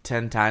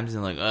 10 times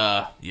and like,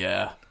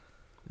 yeah,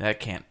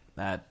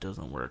 that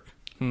doesn't work.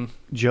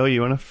 Joe,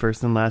 you want a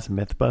first and last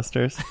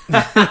Mythbusters?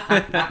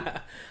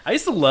 I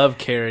used to love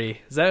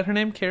Carrie. Is that her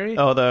name, Carrie?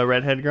 Oh, the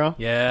redhead girl?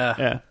 Yeah.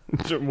 Yeah.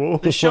 Whoa.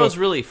 The show's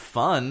really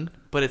fun,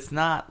 but it's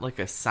not like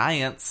a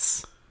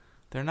science.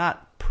 They're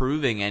not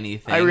proving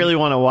anything. I really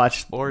want to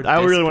watch. Or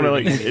I really want to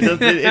like.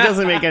 disproving. It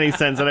doesn't make any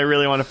sense, and I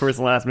really want a first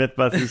and last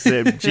Mythbusters.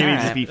 So Jimmy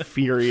just be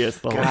furious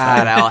the whole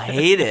God, time. I'll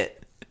hate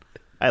it.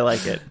 I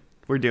like it.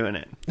 We're doing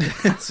it.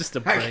 It's just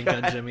a prank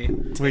on Jimmy.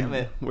 Damn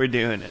it. We're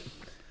doing it.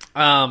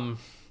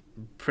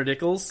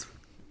 Predicles.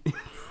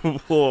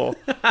 Whoa.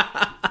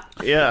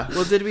 Yeah.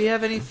 Well, did we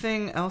have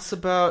anything else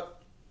about?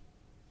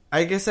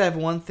 I guess I have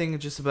one thing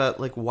just about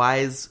like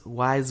wise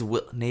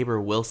neighbor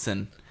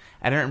Wilson.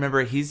 I don't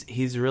remember.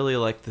 He's really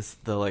like this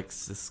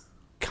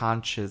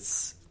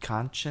conscience,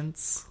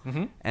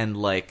 and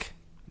like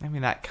maybe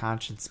not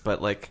conscience,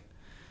 but like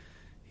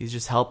he's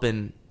just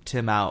helping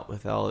Tim out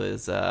with all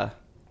his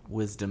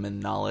wisdom and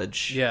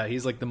knowledge. Yeah,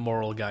 he's like the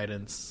moral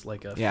guidance,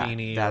 like a Yeah,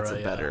 Feeney. that's or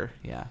a better.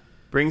 Yeah.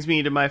 Brings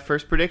me to my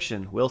first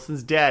prediction.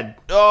 Wilson's dead.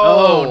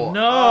 Oh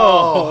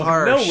no!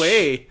 harsh. No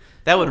way!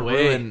 That would No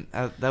way.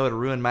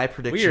 ruin my We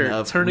prediction are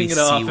of turning we it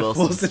off see if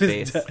Wilson's Wilson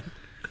face. is dead.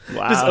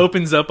 Wow. Just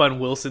opens up on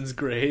Wilson's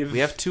grave. We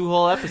have 2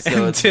 whole and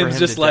episodes. Tim's for him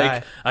just to like,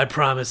 die. I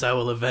promise I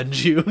will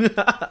avenge you.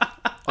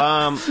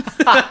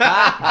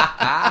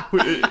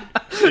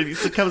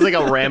 It becomes like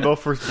a Rambo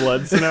First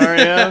Blood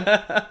scenario.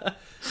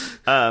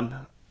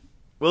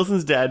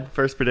 Wilson's dead.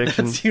 First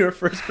prediction. That's your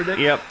first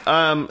prediction?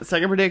 Yep.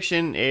 Second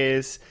prediction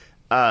is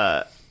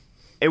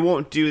it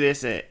won't do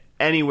this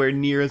anywhere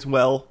near as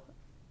well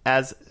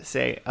as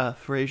say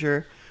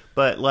Frasier,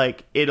 but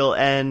like it'll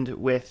end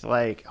with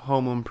like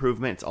Home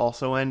Improvement's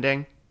also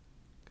ending,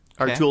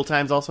 or Okay. Tool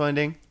Time's also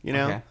ending. You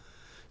know, Okay.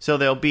 so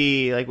there'll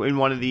be like in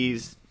one of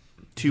these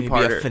Maybe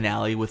two-parter a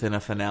finale within a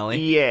finale.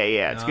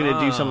 Yeah, it's gonna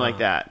do something like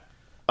that.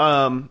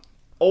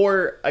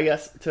 Or I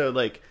guess to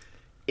like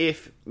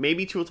if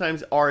maybe Tool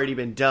Time's already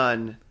been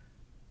done.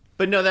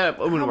 But no, that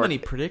wouldn't How work. many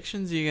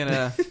predictions are you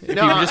gonna? If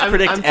No, you just I'm-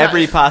 predict I'm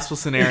every ta- possible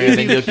scenario,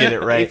 then you'll get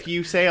it right. If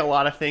you say a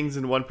lot of things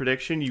in one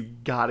prediction, you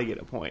gotta get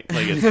a point.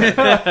 Like it's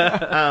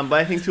but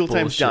I think Tool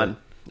Time's Bullshit. done.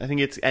 I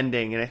think it's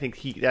ending, and I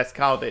think that's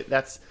how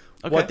that's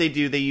Okay. what they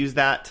do. They use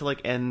that to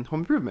like end Home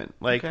Improvement,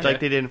 like Okay. like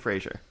they did in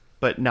Frasier,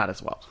 but not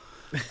as well.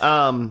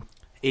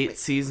 8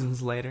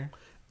 seasons later.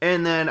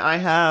 And then I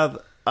have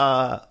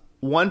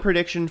one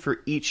prediction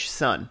for each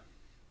son,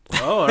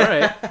 Oh, all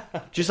right.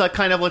 just like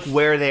kind of like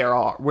where they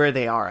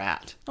are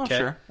at. Oh, Okay.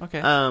 sure.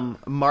 Okay.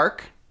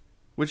 Mark,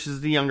 which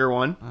is the younger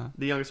one,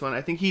 the youngest one.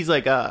 I think he's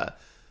like a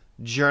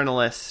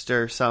journalist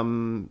or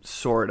some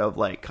sort of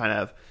like kind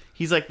of.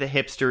 He's like the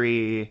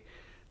hipstery,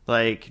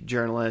 like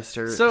journalist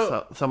or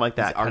So- something like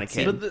that kind of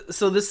artsy. kid. But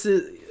so this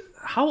is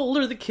how old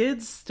are the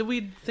kids? Do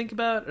we think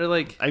about or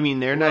like? I mean,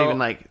 they're not Well, even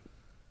like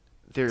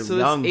they're So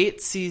young. it's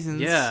 8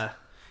 seasons. Yeah,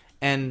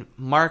 And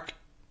Mark,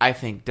 I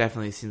think,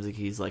 definitely seems like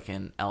he's like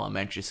in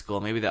elementary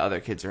school. Maybe the other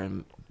kids are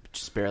in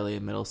just barely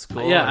in middle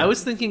school. yeah. I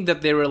was thinking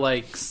that they were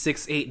like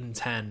 6, 8, and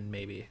 10,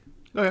 maybe.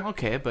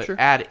 Okay, but Sure.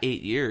 add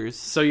 8 years.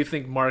 So you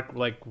think Mark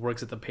like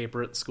works at the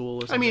paper at school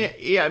or I something? mean,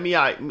 yeah, I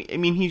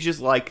mean, he's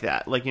just like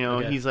that. Like, you know,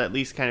 Okay. he's at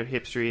least kind of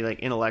hipstery, like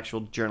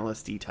intellectual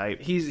journalisty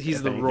type. he's if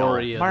the anything.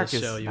 Rory of Mark the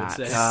is show. You would not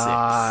say. sick.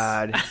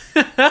 God,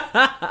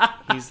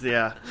 he's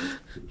the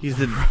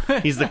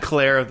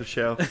Claire of the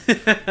show.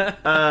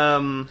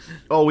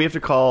 Oh, we have to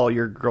call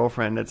your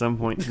girlfriend at some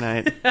point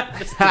tonight.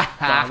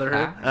 Bother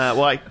her.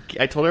 Well,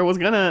 I told her I was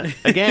gonna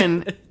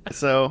again.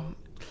 So,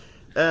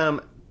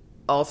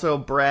 also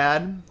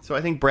Brad. So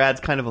I think Brad's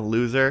kind of a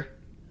loser.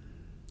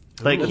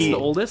 Like That's the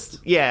oldest.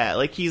 yeah,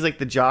 like he's like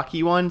the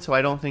jockey one. So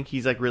I don't think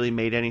he's like really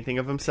made anything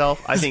of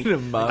himself. I think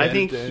Doesn't amount I to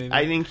think anything.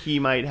 I think he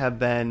might have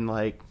been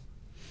like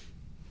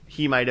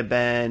he might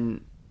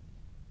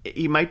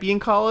be in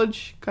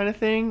college kind of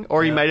thing,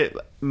 or he Yeah. might have,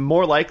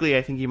 more likely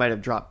I think he might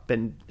have dropped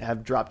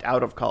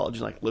out of college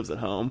and like lives at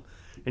home,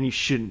 and he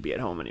shouldn't be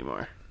at home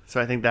anymore. So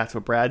I think that's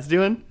what Brad's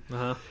doing.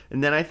 Uh-huh.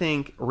 And then I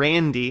think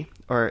Randy,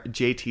 or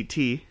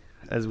JTT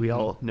as we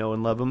all know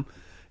and love him,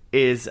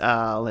 is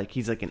like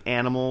he's like an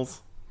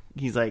animals.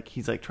 He's like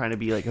trying to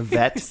be like a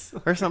vet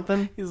or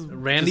something.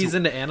 Randy's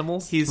into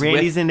animals.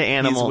 Randy's into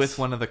animals. He's with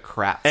one of the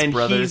Kratz And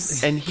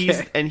brothers.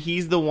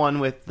 he's the one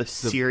with the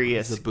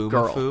serious the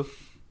girl boomafoo.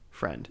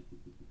 friend.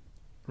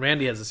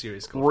 Randy has a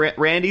serious girlfriend.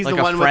 Randy's Like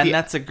the a one friend with the,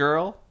 that's a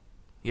girl.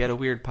 You had a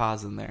weird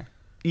pause in there.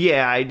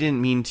 yeah. I didn't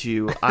mean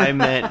to. I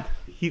meant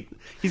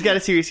he's got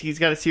a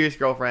serious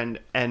girlfriend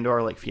and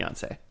or like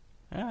fiance.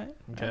 All right.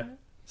 Okay.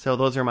 So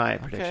those are my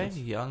Okay. predictions.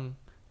 Young,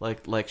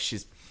 like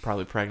she's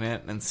probably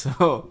pregnant, and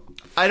so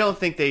I don't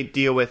think they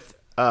deal with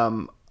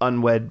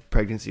unwed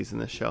pregnancies in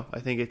this show. I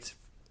think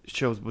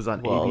was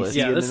on Well, ABC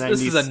Yeah, in this the 90s.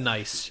 is a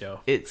nice show.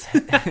 it's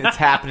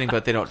happening,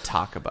 but they don't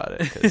talk about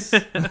it. 'Cause...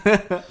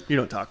 You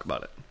don't talk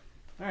about it.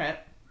 All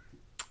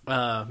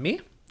right. Me?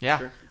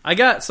 Yeah. I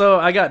got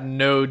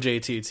no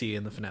JTT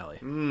in the finale.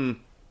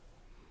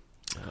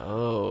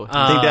 Oh.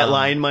 I think that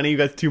line money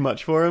got too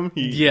much for him.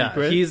 He Yeah,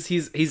 quit?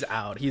 he's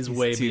out. He's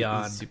way too,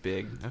 beyond. He's too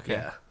big. Okay.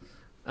 Yeah.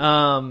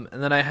 And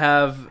then I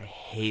have I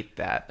hate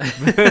that,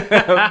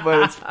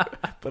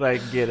 but I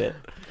get it.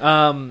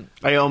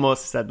 I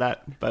almost said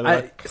that, by the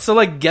way. so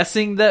like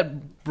guessing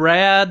that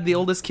Brad, the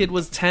oldest kid,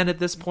 was 10 at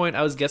this point.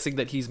 I was guessing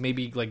that he's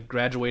maybe like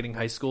graduating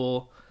high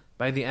school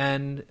by the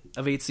end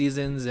of 8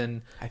 seasons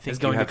and I think is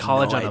going you to have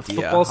college no on a idea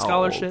football how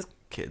scholarship. old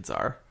kids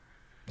are.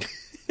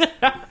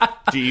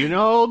 Do you know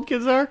how old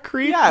kids are,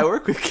 Creed? Yeah, I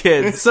work with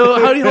kids. So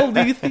how old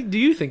do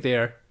you think they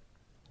are?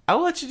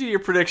 I'll let you do your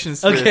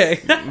predictions first. Okay.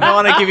 I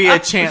want to give you a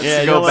chance Yeah,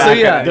 to go don't back. So let-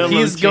 yeah, don't let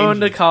he's him going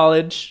to change.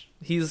 college.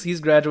 He's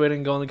graduating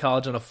and going to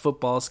college on a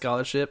football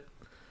scholarship.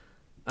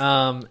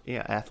 Yeah,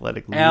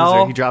 athletic loser.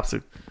 Al- He drops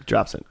it.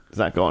 He's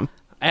not going.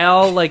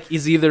 Al like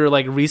is either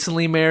like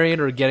recently married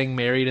or getting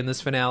married in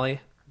this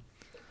finale.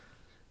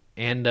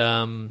 And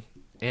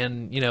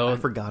you know, I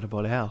forgot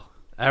about Al.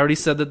 I already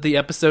said that the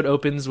episode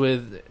opens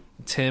with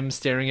Tim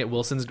staring at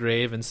Wilson's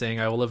grave and saying,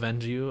 "I will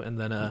avenge you," and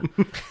then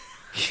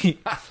he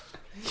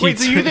Wait,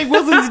 so you think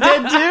Wilson's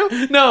dead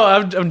too? No,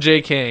 I'm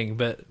JKing,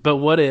 but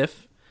what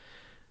if?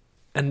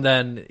 And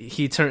then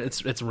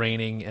it's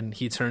raining, and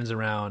he turns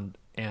around,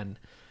 and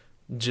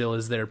Jill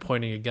is there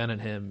pointing a gun at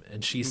him,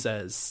 and she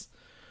says,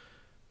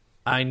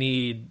 "I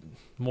need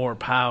more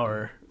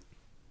power."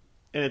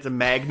 And it's a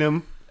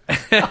Magnum.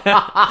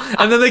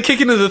 And then they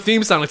kick into the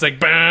theme song. It's like,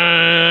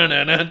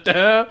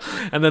 "Ba-na-na-da."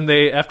 And then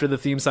after the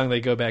theme song, they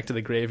go back to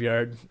the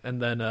graveyard,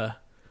 and then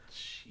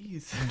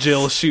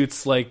Jill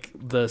shoots like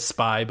the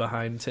spy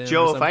behind Tim.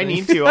 Joe, or if I something.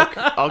 need to,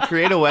 I'll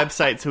create a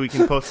website so we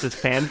can post this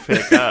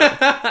fanfic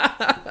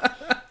up.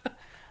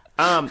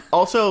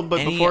 Also,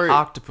 but Any before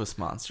octopus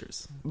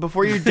monsters?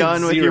 you're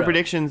done with your Zero.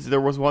 predictions, there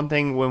was one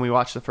thing when we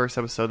watched the first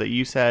episode that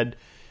you said,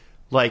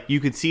 like you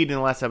could see it in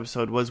the last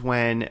episode, was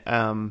when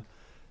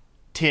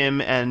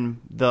Tim and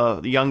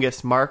the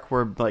youngest Mark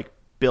were like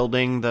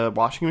building the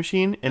washing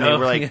machine, and they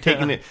were like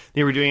taking it.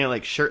 They were doing it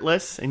like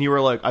shirtless, and you were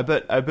like, I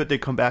bet they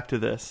come back to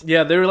this.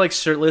 Yeah, they were like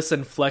shirtless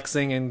and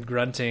flexing and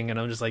grunting, and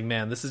I'm just like,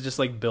 man, this is just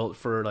like built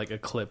for like a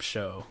clip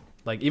show.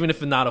 Like even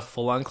if not a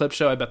full on clip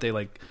show, I bet they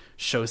like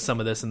show some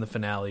of this in the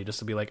finale just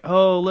to be like,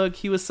 oh look,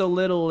 he was so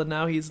little and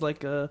now he's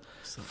like a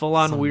full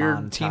on some weird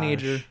montage.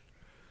 teenager.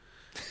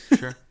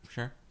 Sure.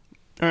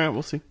 All right,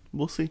 we'll see.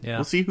 Yeah.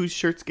 We'll see whose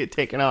shirts get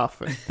taken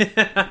off.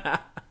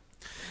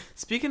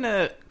 Speaking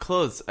of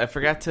clothes, I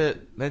forgot to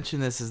mention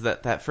this, is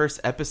that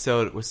first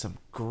episode was some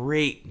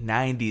great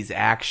 90s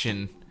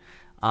action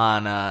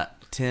on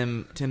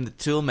Tim the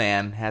Tool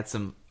Man had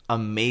some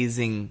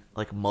amazing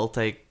like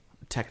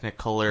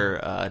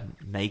multi-technicolor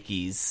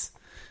Nikes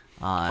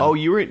on. Oh,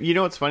 you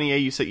know what's funny? Yeah,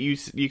 you said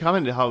you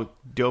commented how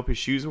dope his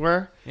shoes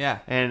were. Yeah.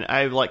 And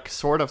I like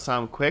sort of saw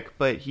him quick,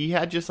 but he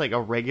had just like a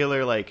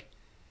regular like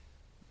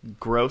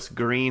gross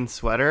green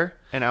sweater,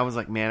 and I was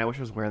like, man, I wish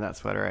I was wearing that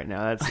sweater right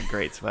now. That's a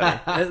great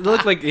sweater. It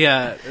looked like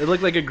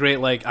a great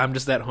like I'm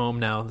just at home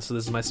now, so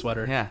this is my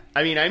sweater. Yeah.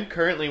 I mean, I'm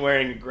currently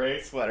wearing a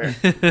gray sweater.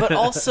 But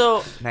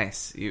also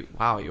nice. You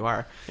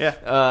are.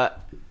 Yeah.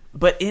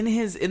 But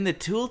in the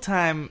Tool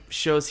Time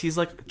shows, he's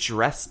like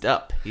dressed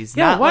up. He's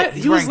Yeah, not. why Like,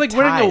 he's he was like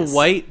wearing a ties.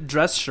 white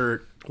dress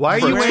shirt. Why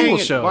are for you a wearing? Tool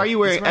show. Why are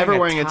you He's ever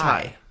wearing a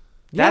tie?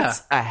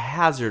 That's a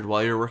hazard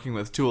while you're working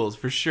with tools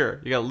for sure.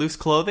 You got loose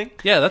clothing.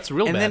 Yeah, that's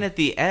real And bad. then at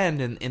the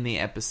end, in the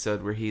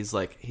episode where he's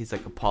like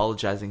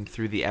apologizing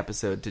through the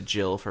episode to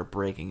Jill for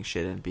breaking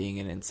shit and being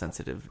an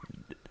insensitive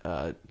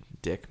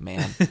dick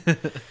man.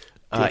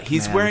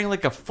 He's man. wearing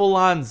like a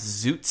full-on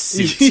zoot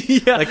suit,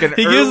 yeah, like an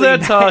he early gives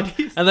that talk,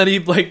 90s. and then he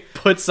like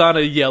puts on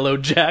a yellow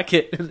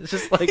jacket, and it's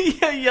just like,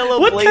 Yeah, yellow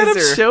what blazer. kind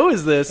of show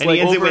is this? And Like,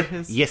 he ends it over with,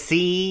 his- you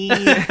see?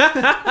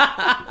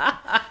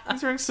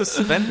 He's wearing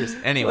suspenders.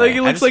 Anyway, like it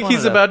I looks just like he's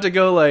wanted to- about to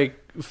go like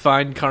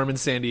find Carmen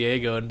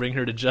Sandiego and bring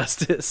her to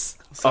justice.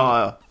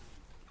 Pause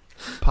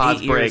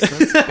 8 break.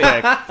 years.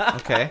 Quick.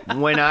 Okay.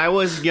 When I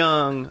was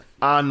young,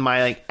 on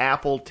my like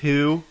Apple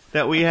II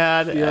that we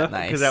had, Yeah. because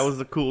Nice. that was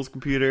the coolest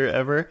computer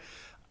ever,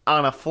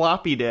 on a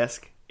floppy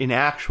disk, an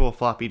actual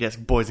floppy disk,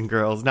 boys and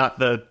girls, not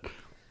the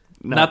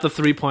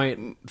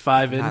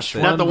 3.5 inch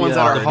one. Not not the ones yeah,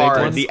 that are the big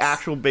hard, ones. the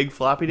actual big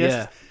floppy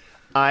disks. Yeah.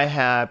 I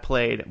had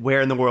played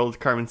Where in the World is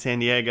Carmen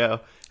Sandiego,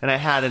 and I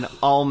had an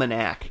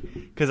almanac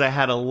because I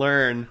had to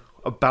learn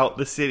about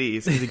the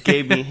cities because it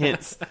gave me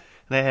hints,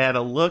 and I had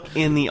to look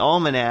in the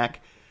almanac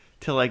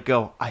to like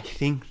go, I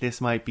think this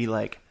might be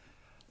like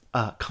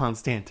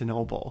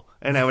Constantinople,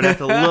 and I would have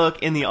to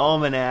look in the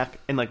almanac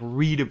and like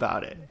read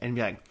about it and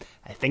be like,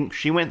 I think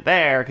she went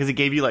there because it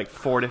gave you like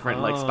 4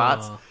 different like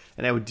spots,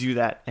 and I would do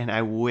that, and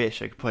I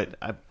wish I could play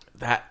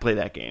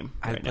that game.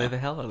 I'd right play now. the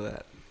hell out of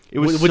that. It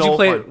was Would so you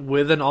play fun. it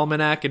with an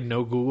almanac and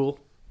no Google?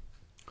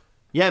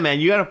 Yeah, man,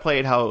 you got to play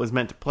it how it was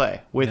meant to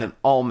play with an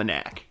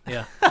almanac.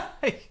 Yeah.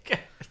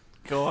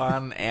 Go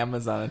on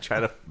Amazon and try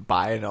to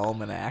buy an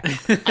almanac.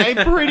 I'm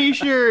pretty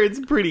sure it's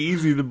pretty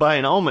easy to buy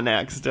an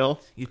almanac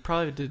still. You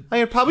probably did. I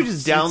could probably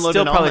just You'd download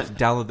still an, probably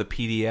alma- download the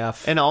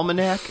PDF. an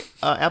almanac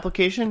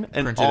application,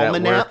 an Print it at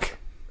almanac, work.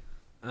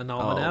 An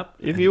almanac?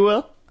 if you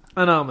will.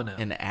 An almanac.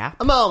 An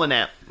app. An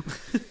almanac.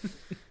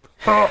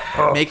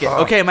 Make it.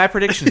 Okay, my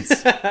predictions.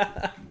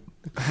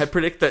 I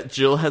predict that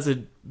Jill has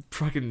a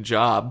fucking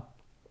job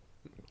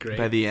Great.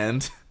 by the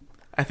end.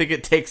 I think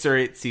it takes her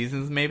 8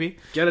 seasons, maybe.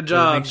 Get a I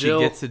job, think Jill.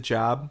 she gets a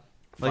job.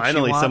 Like she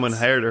Finally, wants. someone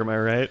hired her. Am I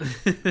right?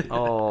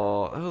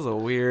 Oh,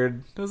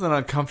 that was an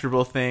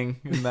uncomfortable thing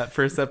in that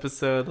first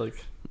episode. Like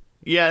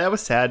Yeah, that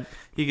was sad.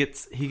 he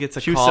gets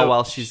a She was call so-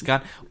 while she's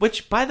gone.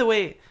 Which, by the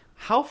way,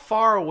 how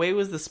far away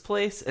was this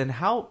place, and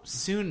how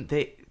soon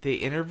they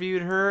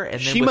interviewed her, and then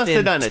She must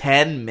within have done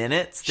 10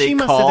 minutes they she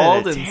must have done a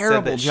called and said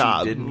terrible that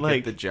job. she didn't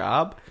Like- get the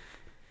job.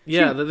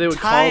 Yeah, that they would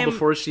time- call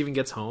before she even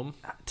gets home.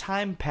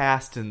 Time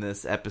passed in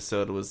this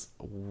episode was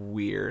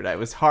weird. It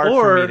was hard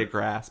Or- for me to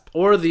grasp.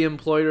 Or the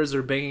employers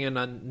are banging in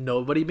on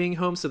nobody being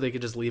home so they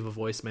could just leave a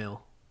voicemail.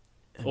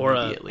 Or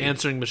a Immediately.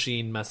 answering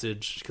machine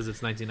message because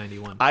it's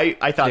 1991.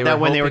 I thought They that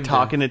were when they were hoping to-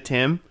 talking to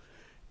Tim,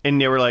 and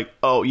they were like,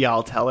 "Oh yeah,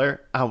 I'll tell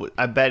her."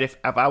 I bet if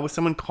I was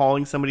someone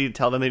calling somebody to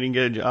tell them they didn't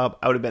get a job,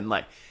 I would have been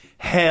like,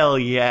 "Hell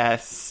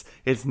yes."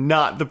 It's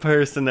not the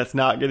person that's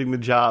not getting the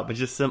job, it's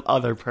just some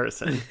other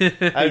person.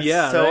 I'm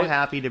Yeah, so right?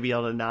 happy to be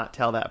able to not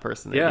tell that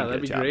person they Yeah, didn't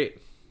that'd be get a job. great.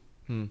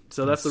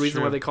 So that's the That's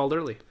reason why true. they called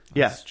early.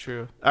 Yeah. That's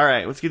true. All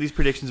right, let's get these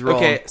predictions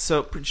rolling. Okay,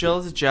 so Jill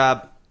has a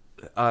job.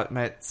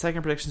 My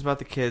second prediction is about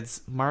the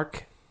kids.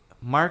 Mark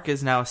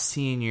is now a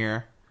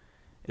senior,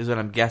 is what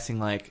I'm guessing.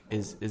 Like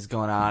is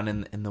going on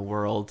in the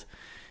world.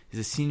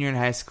 He's a senior in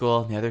high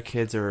school, and the other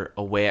kids are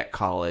away at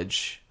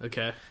college.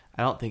 Okay.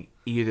 I don't think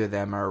either of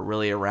them are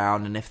really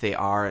around, and if they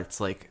are,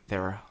 it's like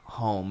they're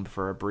home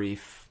for a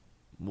brief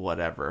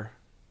whatever,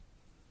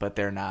 but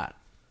they're not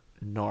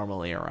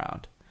normally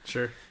around.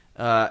 Sure.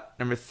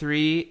 Number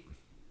 3,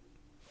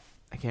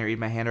 I can't read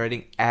my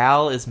handwriting.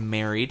 Al is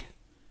married,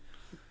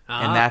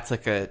 and that's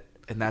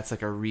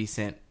like a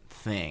recent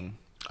thing.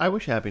 I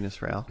wish happiness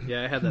for Al.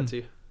 Yeah, I had that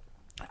too.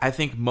 I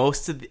think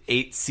most of the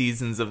 8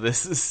 seasons of this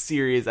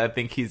series, I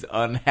think he's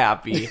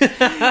unhappy,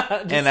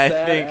 and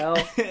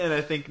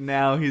I think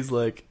now he's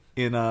like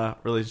in a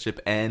relationship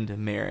and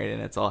married,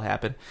 and it's all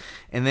happened.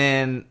 And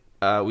then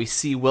we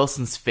see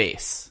Wilson's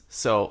face,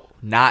 so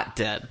not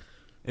dead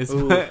is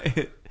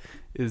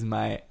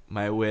my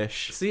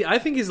wish. See, I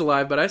think he's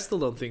alive, but I still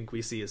don't think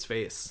we see his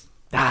face.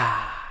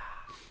 I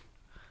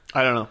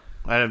don't know.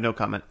 I have no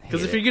comment.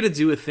 Because if you're going to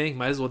do a thing,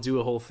 might as well do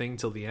a whole thing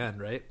till the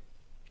end, right?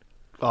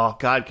 Oh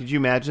God, could you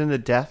imagine the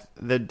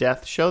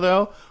death show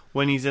though?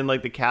 When he's in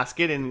like the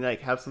casket and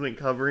like have something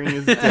covering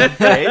his dead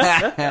face.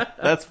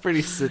 That's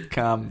pretty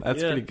sitcom.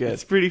 That's Yeah. pretty good.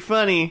 It's pretty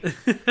funny.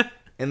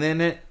 And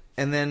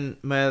then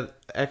my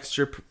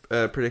extra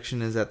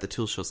prediction is that the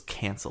Tool Show's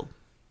canceled.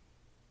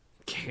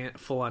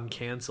 Full on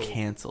canceled.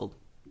 Canceled,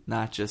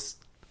 not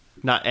just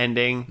Not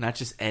ending.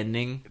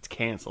 ending. It's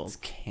canceled. It's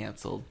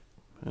canceled.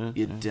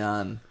 You're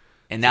done.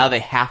 And now they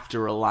have to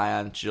rely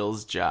on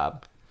Jill's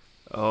job.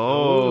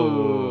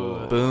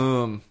 Oh.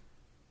 Boom.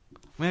 I'm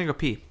gonna go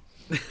pee.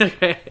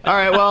 Okay. All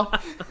right,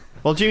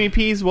 well, Jimmy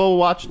P's, we'll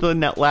watch the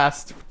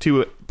last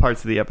 2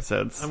 parts of the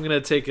episodes. I'm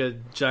gonna take a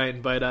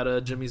giant bite out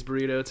of Jimmy's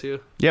burrito too.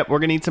 Yep, we're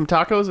going to eat some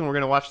tacos, and we're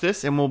going to watch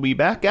this, and we'll be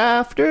back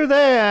after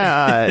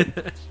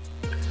that.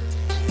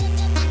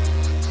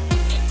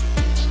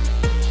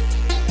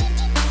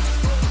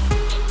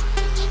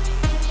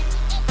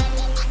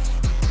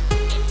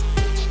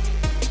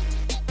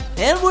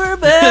 And we're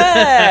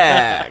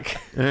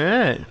back. All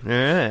right.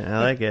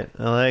 I like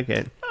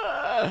it.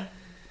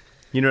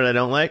 You know what I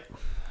don't like?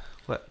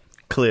 What?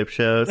 Clip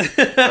shows.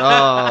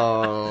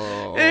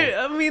 Oh. Hey,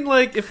 I mean,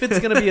 like, if it's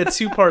gonna be a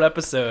 2-part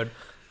episode,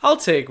 I'll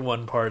take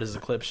 1 part as a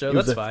clip show.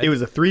 That's fine. It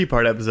was a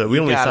 3-part episode. We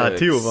only saw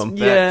 2 of them.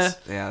 Yeah.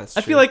 Yeah, that's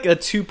I true. feel like a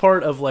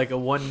 2-part of like a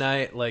one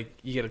night, like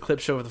you get a clip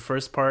show of the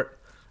first part.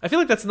 I feel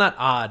like that's not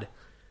odd.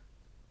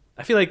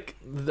 I feel like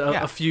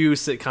a few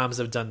sitcoms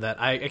have done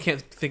that. I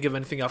can't think of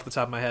anything off the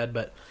top of my head,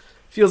 but it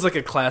feels like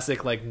a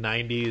classic like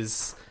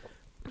 90s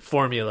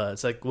formula.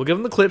 It's like we'll give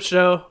them the clip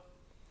show,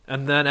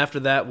 and then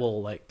after that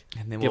we'll like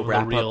and then give we'll them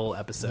wrap the real up,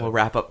 episode. We'll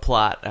wrap up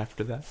plot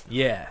after that.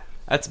 Yeah.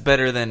 That's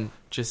better than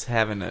just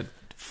having a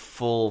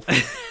full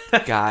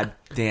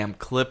goddamn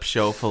clip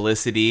show,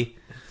 Felicity.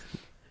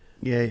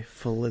 Yay,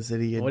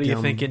 Felicity, you What are you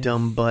dumb, thinking?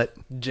 dumb butt.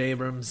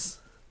 Jabrams.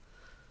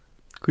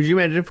 Could you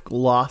imagine if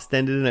Lost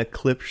ended in a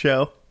clip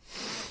show?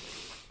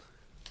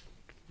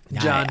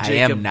 John I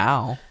Jacob am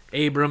now.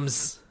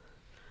 Abrams.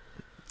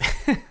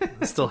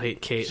 I still hate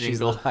Kate. She's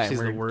the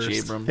worst.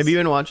 Jabrams. Have you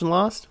been watching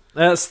Lost?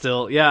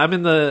 Still, yeah. I'm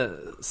in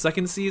the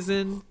 2nd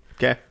season,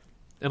 Okay.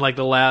 and like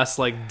the last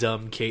like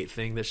dumb Kate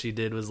thing that she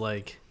did was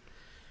like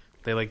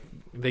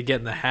they get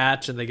in the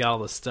hatch and they got all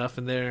the stuff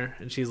in there,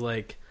 and she's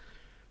like,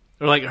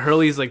 or like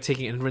Hurley's like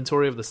taking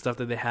inventory of the stuff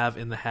that they have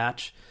in the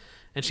hatch,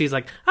 and she's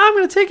like, I'm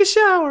gonna take a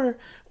shower.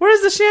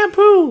 Where's the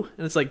shampoo?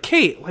 And it's like,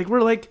 Kate, like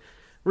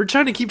we're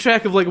trying to keep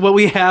track of like what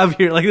we have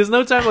here. Like there's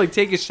no time to like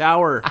take a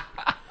shower.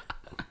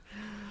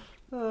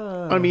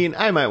 I mean,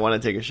 I might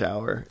want to take a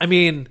shower. I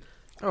mean,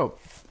 Oh,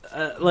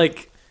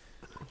 like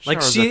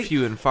showers she are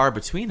few and far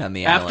between on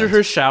the after island.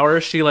 her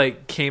shower, she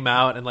like came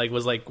out and like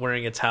was like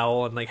wearing a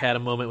towel and like had a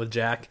moment with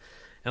Jack.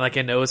 And like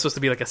I know it's supposed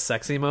to be like a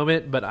sexy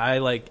moment, but I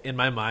like in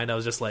my mind I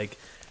was just like,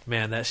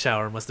 man, that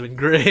shower must have been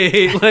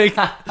great. like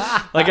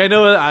I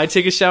know I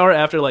take a shower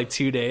after like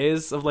 2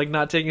 days of like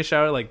not taking a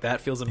shower. Like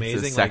that feels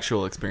amazing. It's a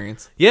sexual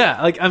experience.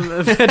 Yeah, like I'm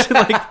imagine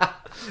like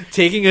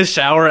taking a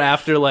shower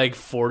after like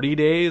 40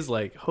 days.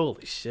 Like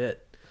holy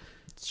shit,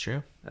 It's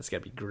true. that's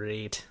gotta be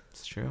great.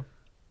 It's true.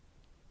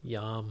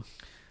 Yum.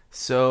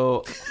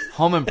 So,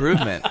 Home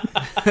Improvement.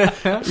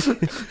 I just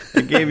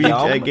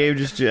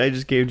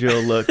gave Joe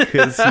a look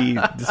because he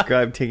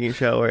described taking a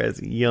shower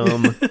as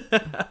yum.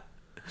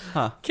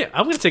 I'm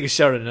gonna take a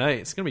shower tonight.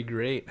 It's gonna be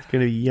great.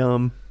 Gonna be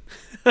yum.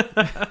 All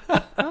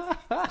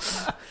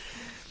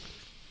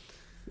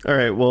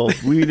right. Well,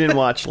 we didn't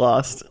watch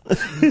Lost.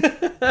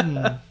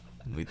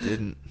 We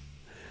didn't.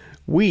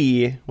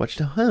 We watched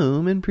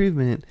Home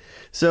Improvement.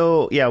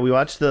 So yeah, we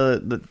watched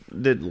the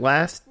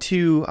last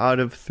 2 out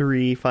of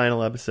 3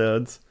 final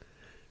episodes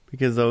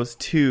because those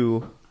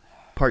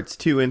parts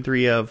 2 and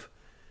 3 of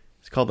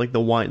it's called like the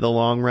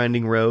long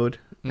winding road.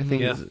 I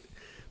think Yeah. is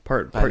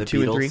part By the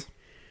 2 and 3. Beatles.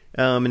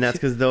 And that's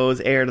because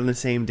those aired on the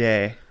same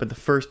day, but the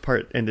first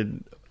part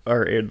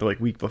aired like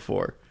week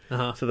before.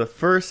 Uh-huh. So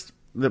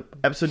the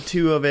episode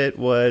 2 of it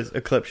was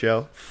a clip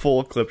show,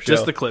 full clip show.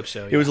 Just the clip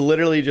show. It was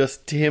literally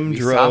just Tim We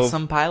drove. saw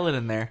some pilot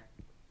in there.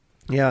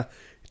 Yeah,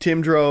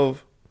 Tim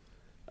drove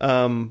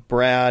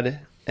Brad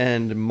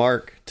and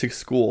Mark to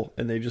school,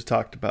 and they just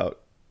talked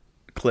about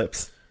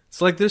clips.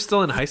 So like they're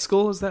still in high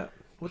school. Is that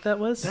what that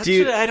was? That's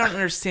Dude. what I don't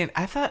understand.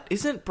 I thought,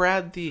 isn't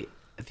Brad the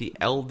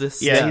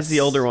eldest? Yeah, he's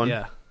the older one.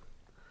 Yeah.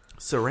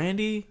 So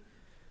Randy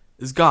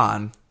is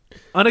gone.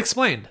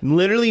 Unexplained.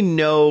 Literally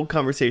no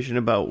conversation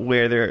about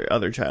where their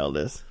other child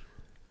is.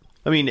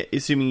 I mean,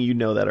 assuming you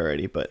know that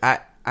already, but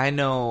I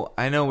know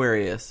where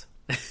he is.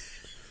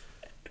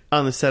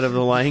 on the set of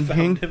The Lion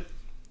King.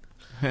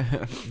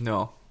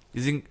 No,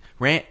 he's in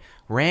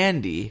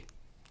Randy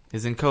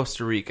is in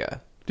Costa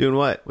Rica Doing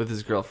what? with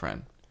his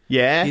girlfriend.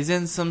 Yeah? He's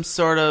in some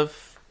sort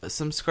of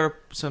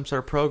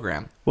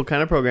program. What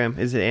kind of program?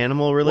 Is it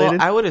animal related?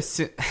 Well, I would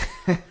assume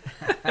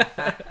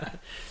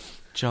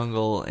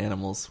jungle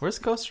animals. Where's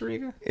Costa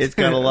Rica? It's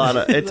got a lot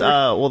of... It's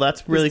well,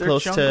 that's really there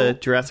close to jungle?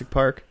 Jurassic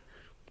Park.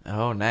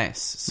 Oh,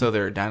 nice. So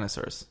there are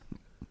dinosaurs.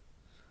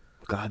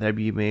 God, that'd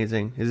be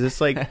amazing. Is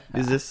this...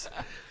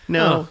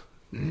 No.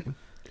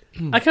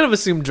 I kind of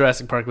assumed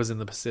Jurassic Park was in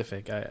the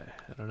Pacific. I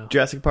don't know.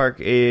 Jurassic Park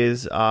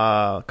is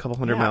a couple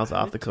hundred Yeah, miles I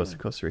off did the coast too.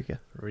 of Costa Rica.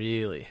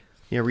 Really?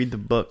 Yeah, read the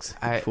books,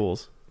 you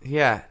fools.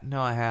 Yeah,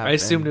 no, I have. I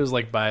assumed and it was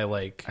like by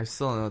like I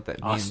still don't know what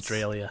that means.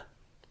 Australia,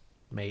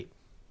 mate.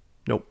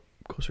 Nope,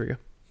 Costa Rica.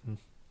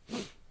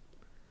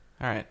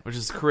 All right, which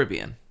is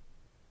Caribbean.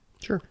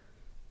 Sure.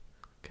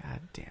 God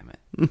damn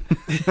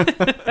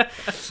it.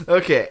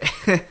 Okay.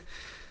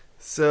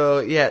 So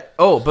yeah.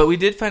 Oh, but we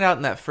did find out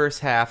in that first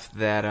half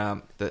that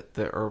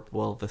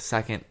the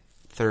second,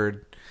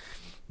 third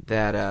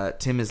that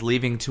Tim is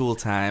leaving Tool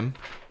Time,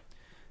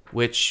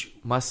 which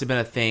must have been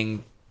a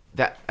thing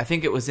that I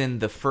think it was in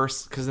the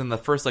first, because in the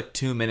first like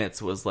 2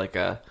 minutes was like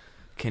a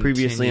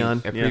Previously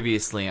on, yeah.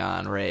 previously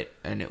on, right?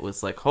 And it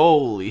was like,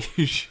 holy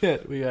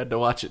shit, we had to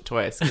watch it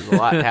twice because a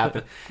lot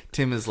happened.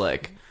 Tim is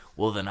like,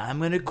 well, then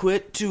I'm gonna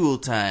quit Tool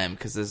Time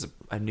because there's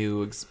a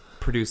new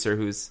producer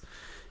who's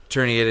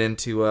turning it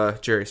into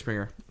Jerry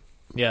Springer.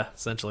 Yeah,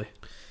 essentially.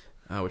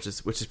 Which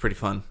is pretty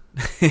fun.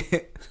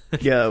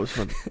 Yeah, it was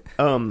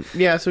fun.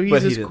 Yeah, so he's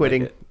But he just didn't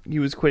quitting. like He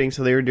was quitting,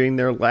 so they were doing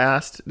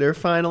their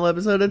final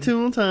episode of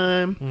Tool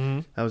Time. Mm-hmm.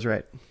 I was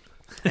right.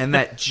 And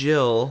that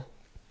Jill,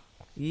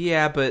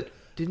 yeah, but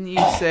didn't you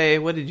say,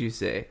 what did you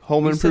say?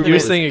 Home You said Improvement. that You were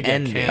it was saying it got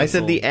ending. canceled. I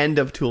said the end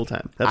of Tool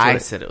Time. That's what I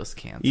said it was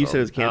canceled. You said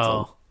it was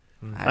canceled.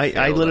 Oh. I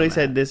failed literally on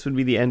said that. this would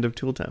be the end of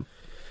Tool Time.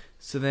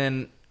 So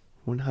then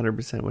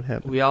 100% what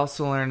happened. we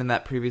also learned in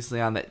that previously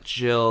on that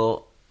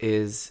Jill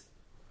is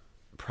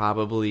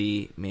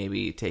probably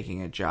maybe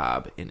taking a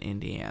job in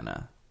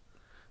Indiana.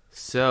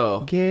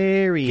 So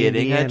Gary,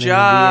 getting Indiana, a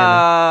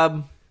job.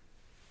 Indiana.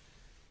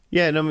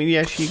 Yeah, no, I mean,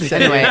 yeah, she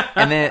said Anyway,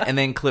 and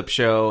then clip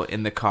show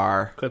in the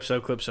car. Clip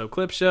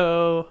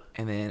show.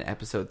 And then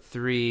episode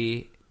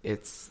 3,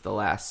 it's the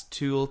last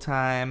Tool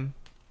Time.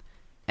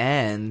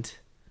 And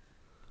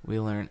we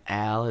learn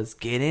Al is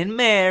getting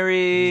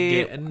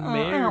married. Getting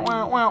married.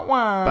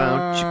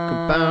 Bow,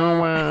 chicka,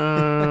 bow,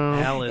 wow.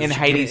 Alice And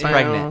Heidi's getting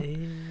pregnant.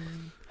 married.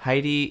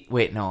 Heidi,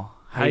 wait, no.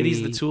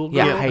 Heidi's the tool girl?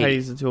 Yeah, Yeah, Heidi.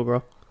 Heidi's the tool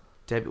girl.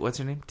 Debbie, what's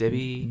her name?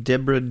 Debbie.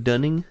 Deborah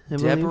Dunning, I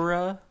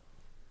believe.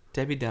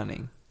 Debbie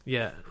Dunning.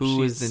 Yeah.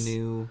 Who is she's- the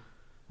new,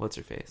 what's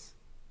her face?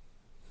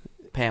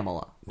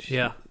 Pamela.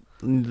 Yeah.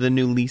 The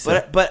new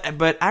Lisa.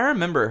 But I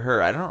remember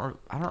her. I don't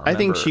remember. I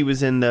think she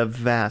was in the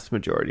vast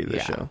majority of the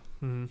Yeah. show.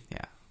 Mhm.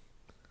 Yeah.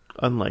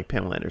 Unlike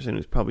Pamela Anderson,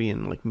 who's probably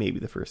in like maybe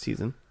the first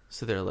season.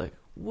 So they're like,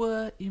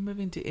 what? You're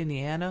moving to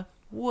Indiana?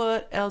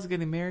 What? Al's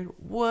getting married?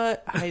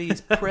 What?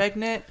 Heidi's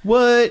pregnant?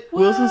 What?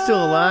 Wilson's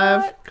still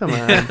alive? Come on.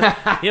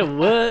 Yeah,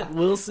 what?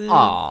 Wilson?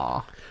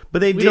 Aw. But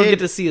they We did. don't get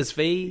to see his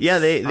face. Yeah,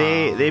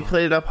 they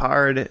played it up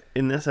hard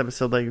in this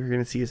episode, like we were going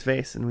to see his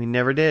face, and we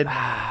never did.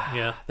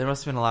 Yeah. There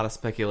must have been a lot of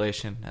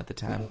speculation at the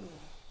time.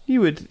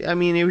 You would, I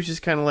mean, it was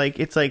just kind of like,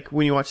 it's like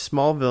when you watch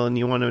Smallville and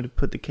you want him to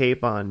put the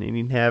cape on, and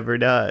he never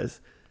does.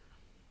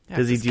 Yeah,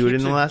 Does he 'cause do it in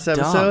kids the are last dumb.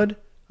 episode?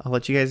 I'll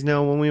let you guys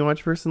know when we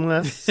watch first and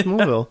last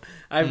Smallville.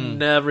 I've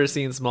never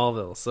seen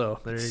Smallville, so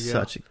there you go.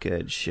 Such a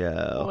good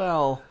show.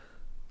 Well,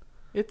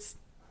 it's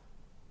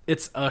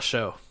It's a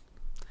show.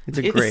 It's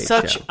a great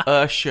such show.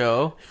 a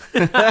show.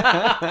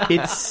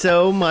 It's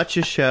so much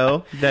a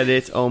show that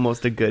it's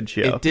almost a good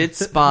show. It did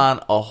spawn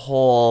a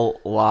whole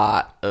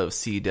lot of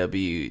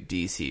CW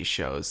DC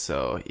shows,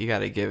 so you got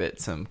to give it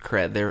some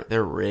cred.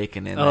 They're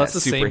raking in Oh, that it's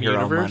the same superhero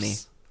universe? money.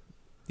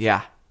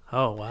 Yeah,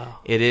 Oh, wow.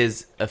 it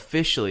is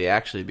officially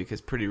actually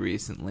because pretty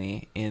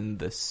recently in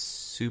the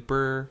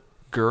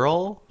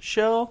Supergirl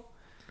show,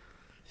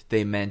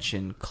 they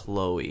mentioned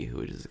Chloe,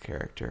 who is a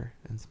character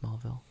in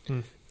Smallville.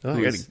 Oh, I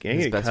Who's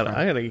his best friend?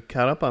 gotta get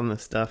caught up on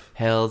this stuff.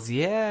 Hells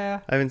yeah!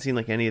 I haven't seen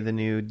like any of the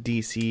new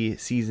DC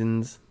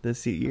seasons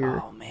this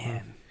year. Oh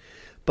man,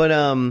 But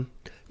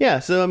yeah,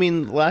 so I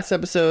mean, last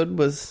episode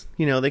was,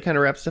 they kind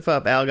of wrapped stuff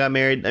up. Al got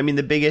married. I mean,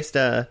 the biggest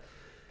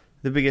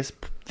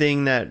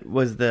thing that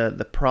was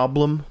the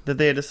problem that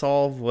they had to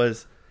solve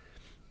was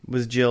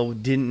Jill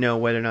didn't know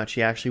whether or not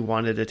she actually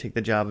wanted to take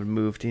the job and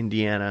move to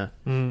Indiana.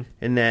 And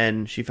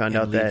then she found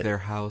and out leave that their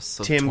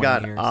house of Tim 20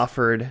 got years.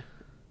 offered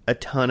a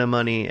ton of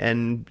money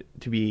and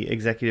to be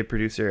executive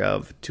producer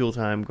of Tool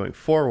Time going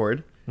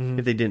forward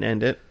if they didn't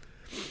end it.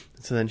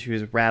 So then she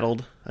was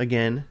rattled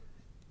again,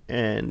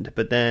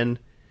 but then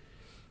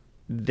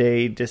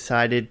they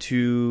decided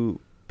to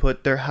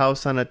put their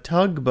house on a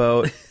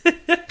tugboat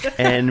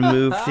and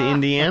move to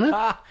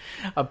Indiana.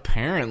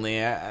 Apparently,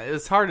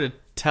 it's hard to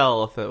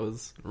tell if it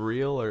was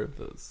real or if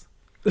it was.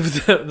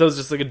 That was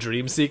just like a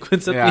dream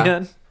sequence at Yeah. the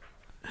end.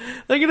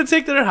 They're gonna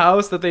take their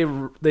house that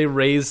they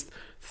raised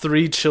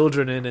 3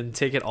 children in and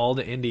take it all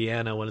to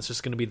Indiana when it's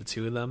just gonna be the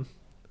 2 of them.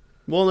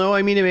 Well, no,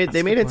 I mean they made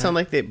the it sound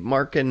like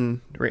Mark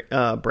and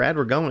Brad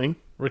were going.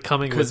 We're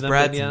coming with Because them.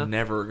 Brad's yeah.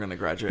 never going to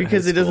graduate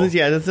Because high it doesn't,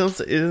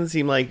 school. it doesn't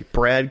seem like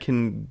Brad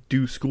can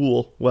do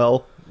school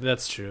well.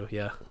 That's true.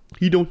 Yeah.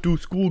 He don't do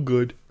school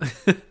good.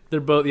 They're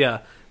both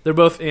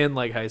in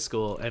like high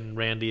school, and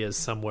Randy is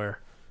somewhere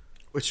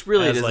Which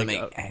really as, doesn't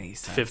like, make any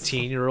sense.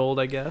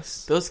 15-year-old, I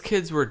guess. Those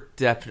kids were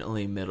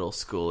definitely middle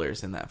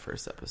schoolers in that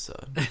first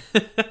episode.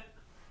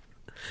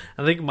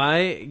 I think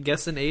my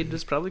guess in age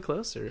is probably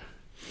closer.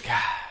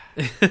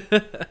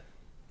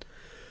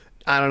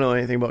 I don't know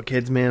anything about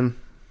kids, man.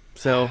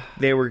 So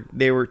they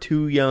were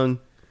too young.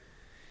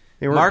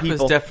 They weren't Mark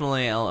people. was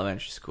definitely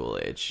elementary school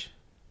age.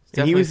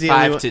 And he Definitely was the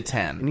only 5 one- to and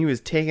 10. he was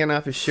taking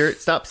off his shirt.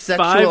 Stop 5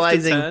 to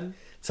sexualizing. 10.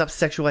 Stop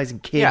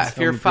sexualizing kids. Yeah, if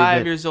you're Home 5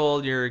 Improvement. years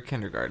old, you're in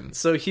kindergarten.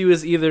 So he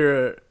was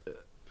either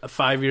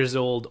 5 years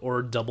old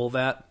or double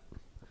that.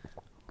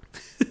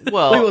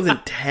 Well, he Well,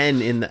 wasn't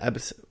 10 in the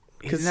episode.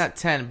 he's not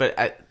 10,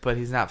 but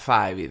he's not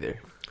 5 either.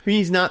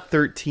 He's not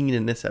 13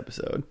 in this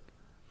episode.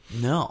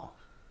 No.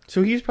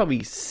 So he's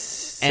probably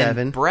 7.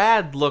 And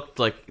Brad looked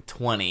like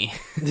 20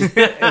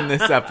 in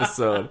this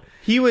episode.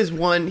 He was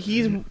one.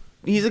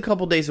 He's a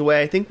couple days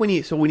away. I think when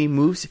he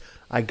moves,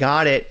 I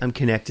got it. I'm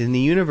connecting the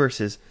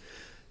universes.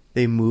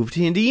 They move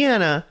to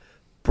Indiana.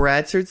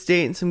 Brad starts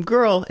dating some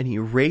girl, and he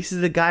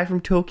races the guy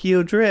from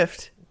Tokyo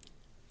Drift.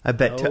 I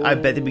bet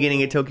the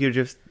beginning of Tokyo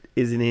Drift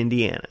is in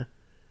Indiana.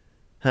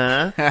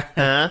 Huh?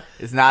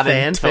 It's not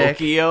in Fanfic.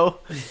 Tokyo.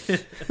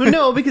 Well,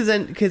 no, because I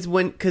haven't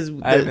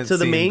the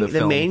seen the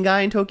film. main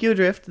guy in Tokyo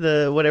Drift,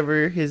 the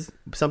whatever his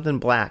something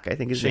Black, I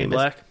think his Shane name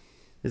Black.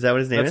 is that what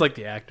his name is? That's like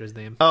the actor's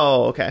name.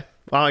 Oh, okay.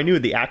 Well, I knew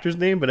the actor's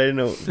name, but I didn't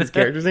know his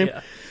character's name.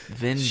 Yeah.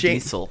 Vin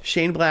Diesel.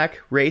 Shane Black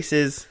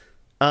races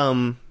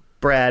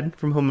Brad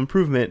from Home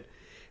Improvement,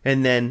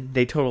 and then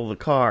they total the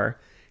car,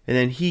 and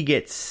then he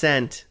gets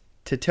sent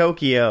to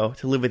Tokyo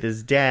to live with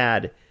his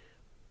dad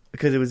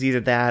because it was either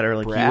that or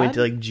like Brad? he went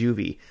to like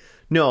juvie.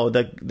 No,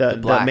 the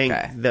black main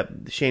guy. the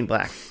Shane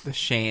Black. The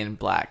Shane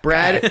Black.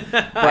 Brad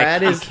guy.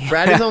 Brad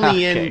is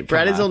only in Okay,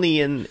 Brad come is on. only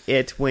in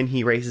it when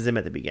he races him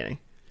at the beginning.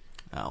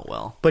 Oh,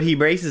 well. But he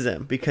races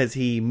him because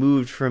he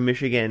moved from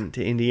Michigan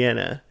to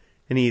Indiana,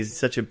 and he's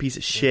such a piece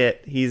of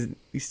shit. He's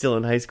still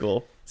in high school. You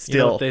know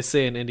Still, what they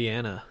say in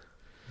Indiana?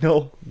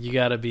 no. You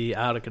got to be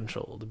out of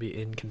control to be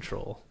in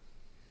control.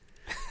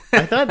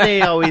 I thought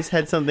they always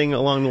had something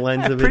along the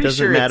lines of it Pretty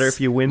doesn't sure matter it's,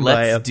 if you win let's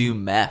by a. do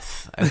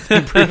meth. I'm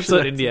pretty That's sure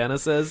what Indiana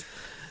says.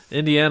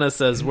 Indiana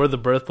says we're the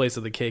birthplace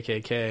of the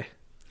KKK.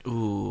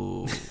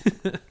 Ooh.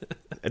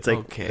 It's like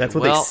Okay, that's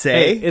what well, they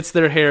say. Hey, it's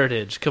their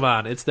heritage. Come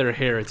on, it's their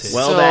heritage.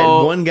 Well, So-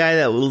 that one guy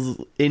that was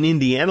in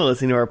Indiana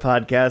listening to our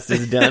podcast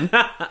is done.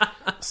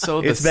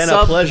 So the It's been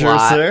a pleasure,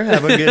 subplot- sir.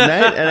 Have a good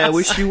night, and I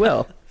wish you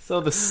well. So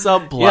the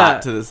subplot Yeah.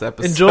 to this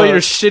episode. Enjoy your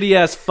shitty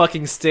ass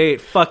fucking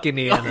state. Fuck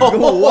Indiana.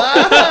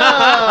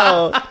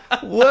 Wow!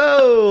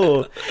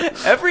 Whoa!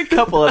 Every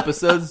couple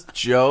episodes,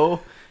 Joe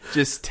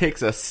just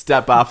takes a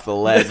step off the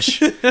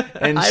ledge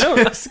and I don't-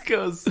 just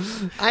goes.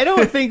 I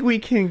don't think we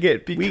can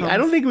get. I Becomes-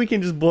 don't think we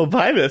can just blow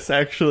by this.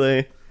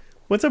 Actually,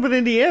 what's up with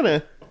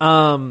Indiana?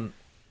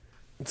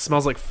 It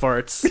smells like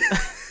farts.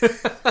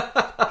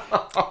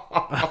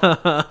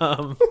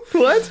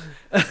 What?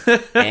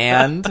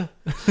 And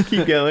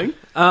Keep going.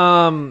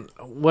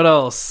 What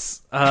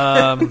else?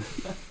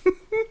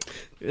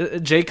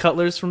 Jay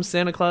Cutler's from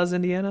Santa Claus,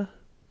 Indiana.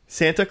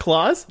 Santa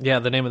Claus? Yeah,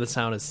 the name of the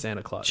town is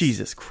Santa Claus.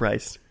 Jesus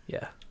Christ!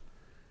 Yeah.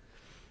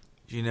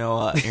 do you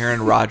know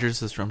Aaron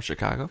Rodgers is from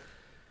Chicago?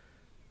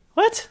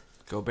 What?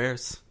 Go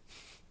Bears.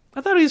 I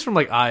thought he was from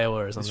like Iowa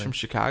or He's something. from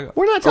Chicago.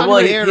 We're not Or, talking well,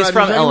 about Aaron he's Rodgers,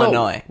 from we're talking about-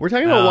 Illinois. we're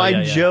talking about Oh, why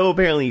yeah, yeah. Joe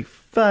apparently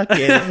fucking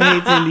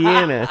hates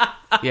Indiana.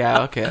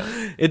 Yeah,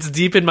 okay. It's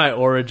deep in my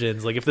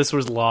origins. Like if this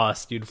was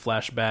Lost, you'd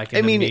flash back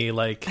into mean, me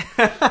like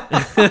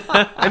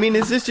I mean,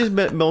 is this just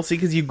mostly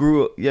because you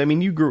grew? I mean,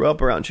 you grew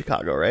up around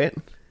Chicago, right?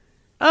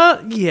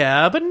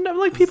 yeah, but no,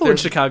 like people in there-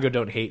 Chicago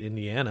don't hate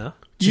Indiana.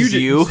 Just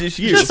did- you. just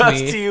you. Just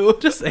Just me. you.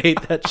 Just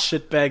hate that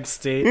shitbag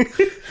state.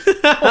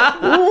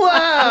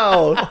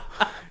 Wow,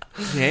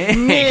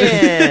 Dang.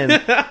 man.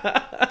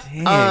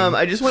 Dang.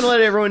 I just want to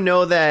let everyone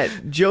know that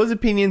Joe's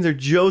opinions are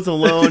Joe's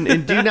alone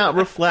and do not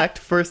reflect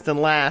first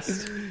and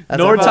last. As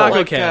Nor a whole. Taco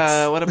like,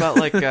 Cats. what about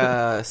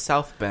like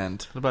South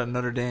Bend? What about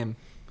Notre Dame?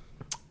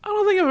 I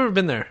don't think I've ever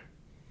been there.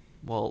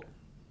 Well,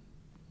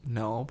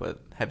 no, but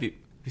have you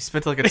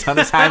spent like a ton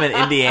of time in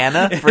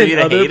Indiana for you In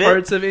to other hate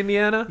parts it? of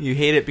Indiana, You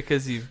hate it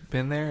because you've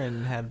been there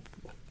and had.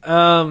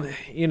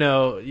 you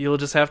know, you'll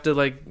just have to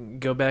like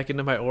go back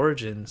into my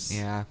origins.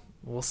 Yeah.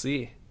 We'll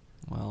see.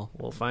 Well,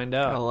 We'll find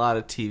got a out. lot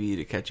of TV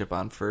to catch up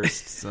on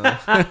first. So.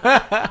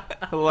 A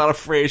lot of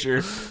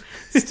Frasier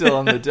still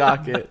on the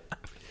docket.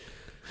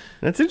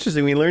 That's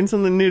interesting. We learned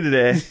something new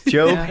today.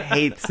 Joe Yeah.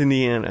 hates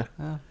Indiana.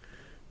 Oh.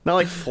 Not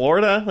like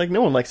Florida. Like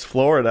no one likes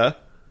Florida.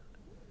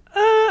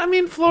 I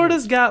mean,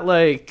 Florida's got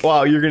like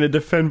Wow, you're gonna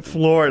defend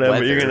Florida,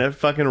 but you're Weather. gonna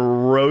fucking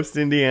roast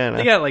Indiana.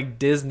 they got like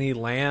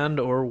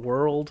Disneyland or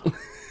World.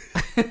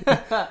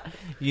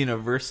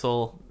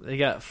 Universal. They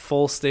got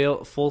Full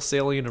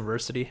Sail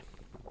University,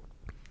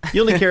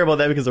 You only care about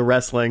that because of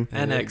wrestling.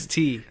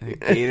 NXT.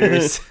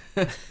 Gators.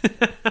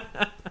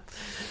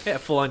 Yeah,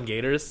 full on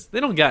gators. They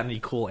don't got any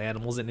cool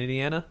animals in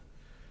Indiana.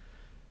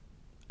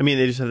 I mean,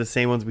 they just have the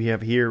same ones we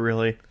have here,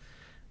 really.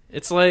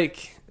 It's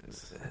like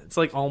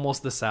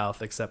almost the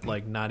South, except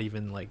like not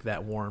even like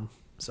that warm.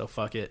 So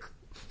fuck it.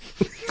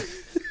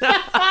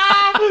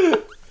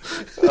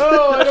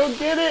 Oh, I don't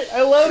get it.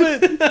 I love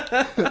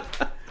it.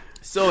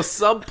 So a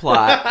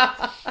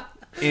subplot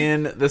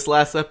in this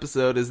last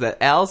episode is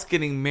that Al's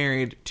getting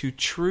married to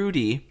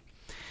Trudy,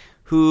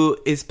 who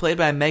is played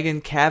by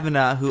Megan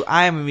Cavanagh, who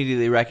I am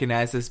immediately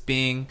recognized as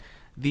being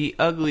the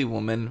ugly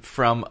woman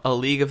from A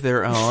League of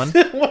Their Own.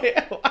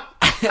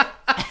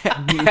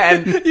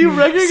 And You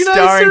recognize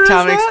starring her as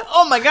Tom Hanks. that?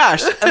 Oh my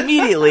gosh!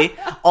 Immediately.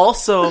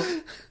 Also,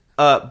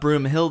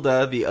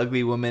 Broomhilda, the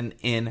ugly woman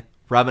in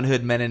Robin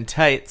Hood Men in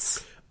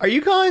Tights. Are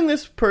you calling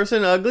this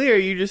person ugly, or are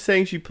you just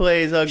saying she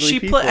plays ugly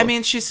people? I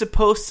mean, she's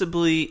supposed to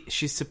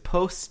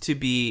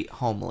be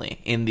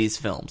homely in these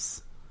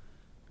films.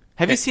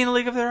 Have you seen A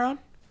League of Their Own?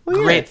 Well,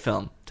 yeah. Great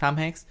film. Tom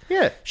Hanks?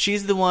 Yeah.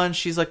 She's the one,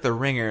 she's like the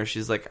ringer.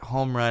 She's like a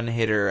home run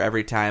hitter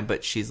every time,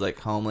 but she's like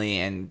homely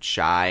and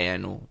shy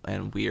and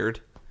weird.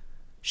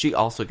 She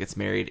also gets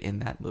married in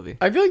that movie.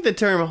 I feel like the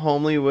term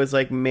homely was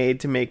like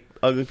made to make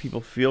ugly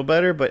people feel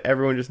better, but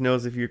everyone just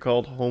knows if you're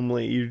called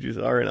homely, you just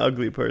are an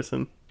ugly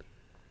person.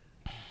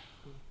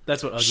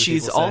 That's what ugly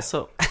She's people say.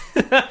 also...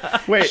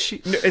 Wait,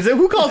 is it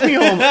who calls me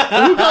homely?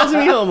 Who calls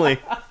me homely?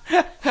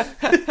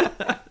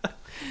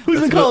 Who's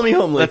been calling me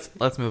homely?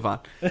 Let's move on.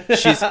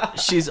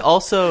 She's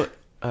also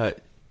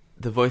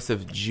the voice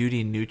of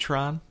Judy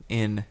Neutron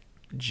in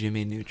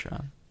Jimmy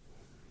Neutron.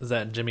 Is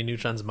that Jimmy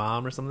Neutron's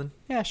mom or something?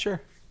 Yeah,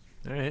 sure.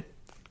 All right.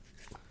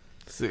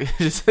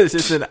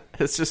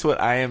 It's just what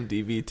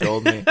IMDb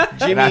told me.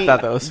 Jimmy, and I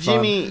thought that was fun.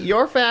 Jimmy,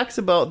 your facts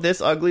about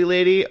this ugly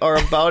lady are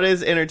about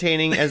as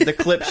entertaining as the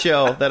clip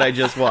show that I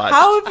just watched.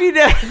 How have you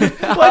never...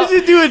 Why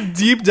did you do a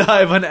deep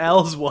dive on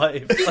Al's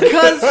wife?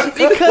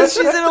 Because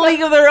she's in a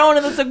league of their own,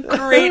 and it's a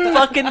great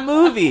fucking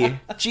movie.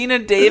 Gina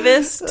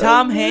Davis,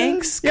 Tom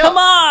Hanks. Yeah. Come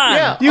on.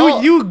 Yeah.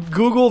 You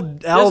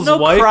Googled Al's no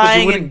wife, but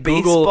crying you wouldn't in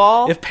Google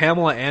baseball? if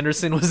Pamela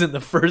Anderson was in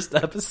the first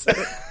episode.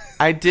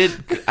 I did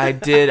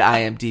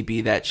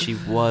IMDb that she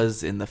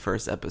was in the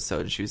first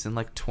episode. She was in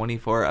like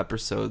 24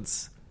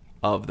 episodes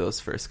of those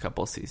first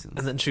couple seasons.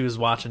 And then she was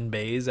watching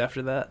Bays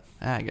after that.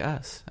 I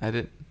guess. I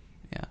did.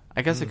 Yeah.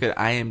 I guess I could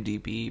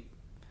IMDb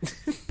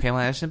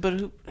Pamela Anderson, but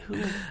who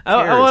cares?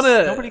 I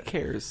wanna- Nobody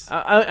cares.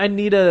 I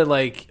need a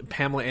like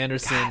Pamela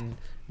Anderson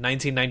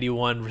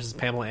 1991 versus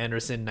Pamela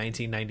Anderson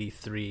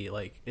 1993.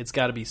 Like it's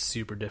got to be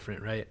super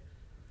different, right?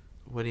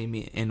 What do you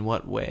mean? In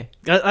what way?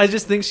 I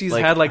just think she's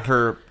had like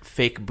her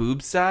fake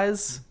boob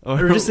size?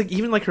 or just like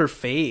even like her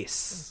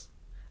face.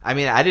 I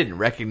mean, I didn't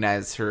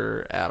recognize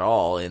her at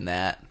all in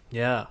that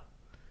Yeah.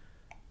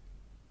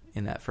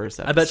 first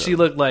episode. I bet she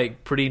looked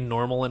like pretty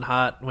normal and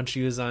hot when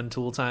she was on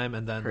Tool Time,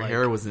 and then her like,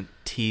 hair wasn't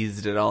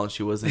teased at all, and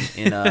she wasn't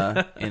in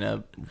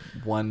a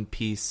one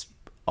piece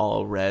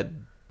all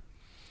red.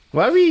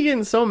 Why were you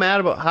getting so mad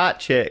about hot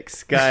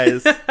chicks,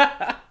 guys?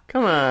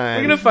 Come on.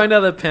 we're gonna find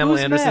out that Pamela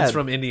Who's Anderson's mad?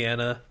 from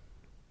Indiana.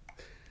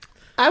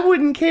 I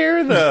wouldn't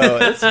care though.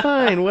 It's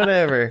fine,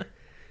 whatever.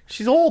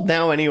 She's old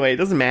now anyway. It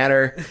doesn't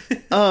matter.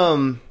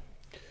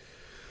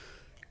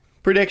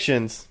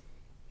 Predictions.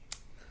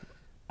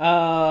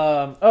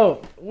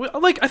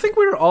 I think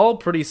we were all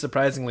pretty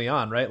surprisingly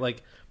on, right?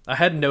 Like I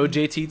had no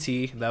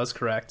JTT, that was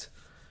correct.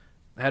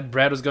 I had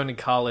Brad was going to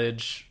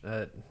college,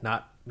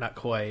 not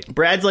quite.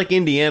 Brad's like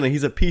Indiana.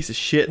 He's a piece of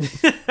shit.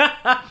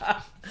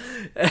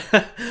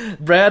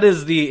 Brad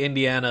is the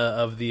Indiana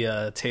of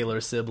the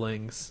Taylor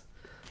siblings.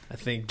 I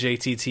think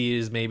JTT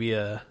is maybe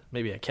a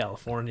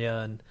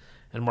California,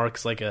 and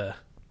Mark's like a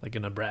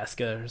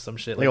Nebraska or some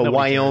shit. Like a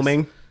nobody cares.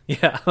 Wyoming.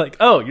 Yeah, like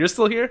you're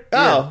still here?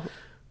 Oh.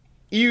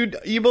 You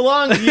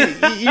belong.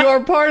 You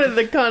are part of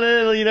the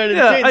continental United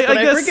Yeah, States, but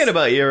I guess, forget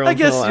about you. I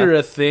guess you're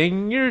a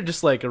thing. You're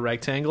just like a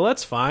rectangle.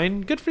 That's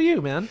fine. Good for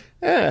you, man.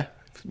 Yeah.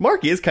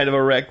 Marky is kind of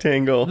a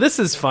rectangle. This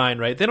is fine,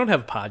 right? They don't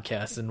have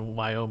podcasts in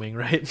Wyoming,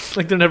 right?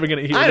 Like they're never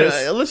gonna hear I don't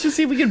this. know. Let's just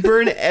see if we can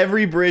burn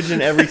every bridge in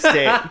every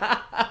state,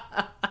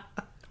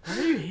 Why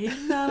are you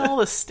hating on all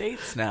the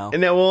states now?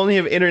 and then we'll only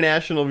have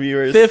international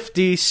viewers.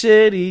 50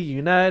 shitty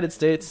United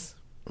States.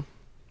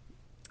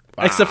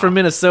 Except for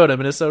Minnesota.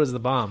 Minnesota's the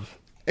bomb.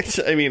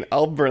 I mean,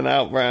 I'll burn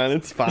out, Brian.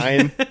 It's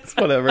fine. It's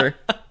whatever.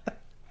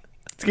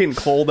 It's getting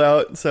cold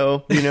out,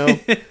 so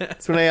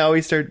that's when I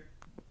always start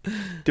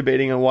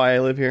debating on why I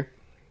live here.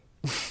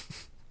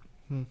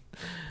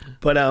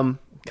 But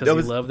Because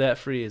you love that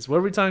freeze. What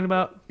are we talking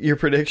about? your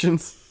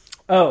predictions.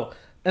 Oh,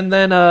 and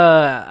then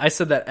I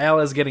said that Al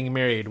is getting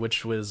married,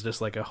 which was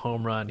just like a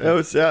home run. He That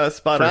was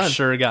spot for on.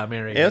 sure got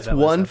married. Yeah, that's That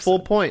last one episode. full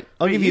point.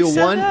 I'll give Wait, you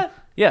said one. that?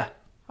 Yeah,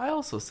 I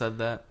also said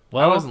that.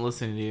 Well, I wasn't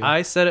listening to you.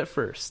 I said it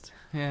first.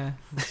 Yeah.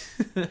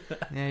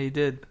 Yeah, you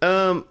did.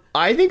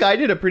 I think I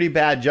did a pretty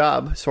bad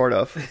job, sort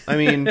of. I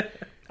mean,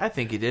 I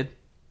think you did.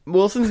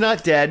 Wilson's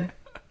not dead,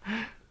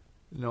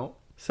 No.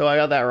 so I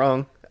got that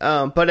wrong.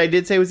 But I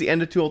did say it was the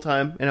end of Tool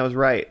Time, and I was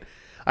right.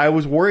 I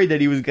was worried that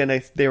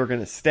they were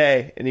gonna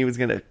stay, and he was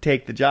gonna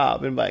take the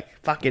job, and like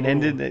fucking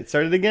ended and it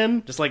started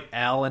again. Just like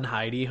Al and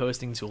Heidi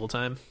hosting Tool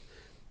Time.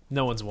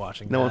 No one's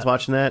watching. No one's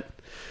watching that.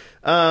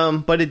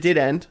 But it did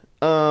end.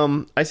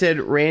 I said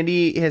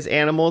Randy has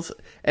animals,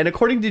 and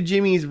according to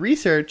Jimmy's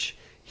research,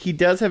 he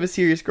does have a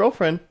serious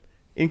girlfriend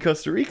in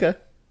Costa Rica.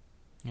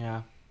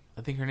 Yeah.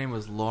 I think her name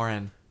was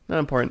Lauren. Not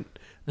important.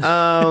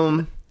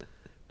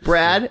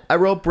 Brad, I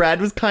wrote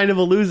Brad was kind of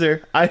a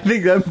loser. I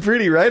think I'm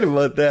pretty right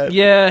about that.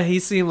 Yeah, he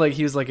seemed like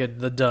he was like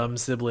the dumb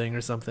sibling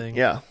or something.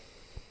 Yeah.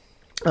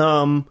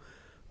 And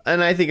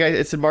I think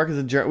I said Mark is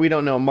a jerk. We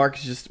don't know.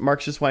 Mark's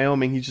just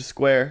Wyoming. He's just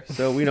square,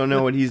 so we don't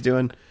know what he's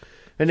doing.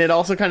 And it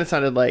also kind of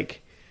sounded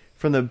like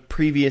from the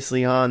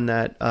previously on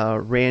that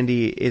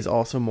Randy is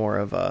also more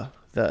of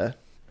the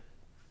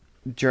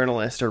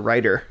journalist or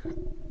writer.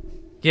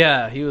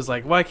 Yeah, he was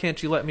like, "Why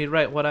can't you let me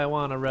write what I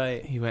want to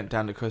write?" He went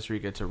down to Costa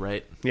Rica to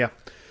write. Yeah.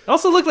 It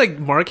also looked like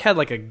Mark had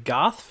like a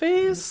goth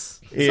phase.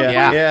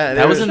 Yeah. That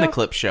there was in the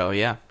clip show,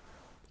 yeah.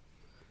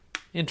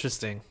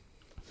 Interesting.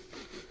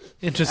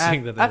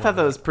 Interesting that they I thought went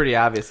that was pretty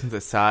obvious since I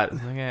saw it. I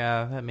was like,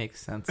 yeah, that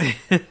makes sense.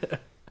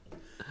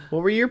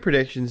 What were your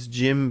predictions,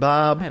 Jim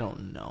Bob? I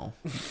don't know.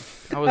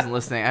 I wasn't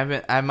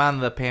listening. I'm on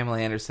the Pamela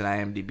Anderson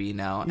IMDb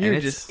now, You're and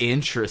it's just-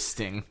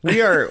 interesting.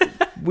 We are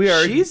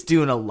She's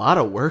doing a lot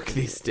of work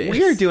these days.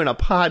 we are doing a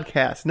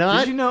podcast,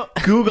 not Did you know?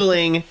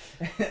 Googling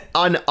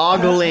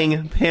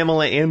ogling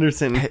Pamela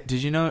Anderson.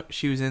 Did you know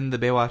she was in the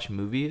Baywatch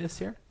movie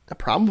this year?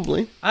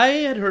 Probably. I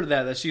had heard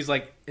that she's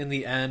like in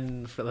the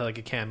end for like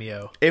a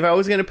cameo. If I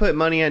was going to put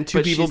money on two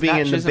But people she's being not-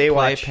 in she the doesn't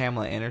play Baywatch,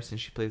 Pamela Anderson.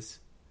 She plays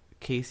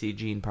Casey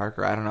Jean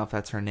Parker. I don't know if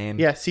that's her name.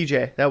 yeah,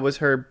 CJ, that was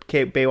her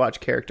Baywatch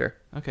character.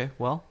 Okay,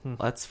 well,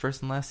 let's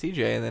first and last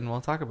CJ, and then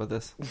we'll talk about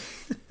this.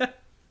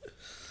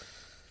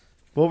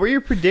 What were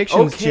your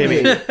predictions,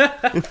 Okay. Jimmy?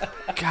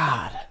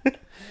 God.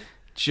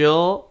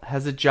 Jill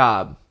has a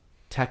job.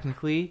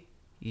 Technically,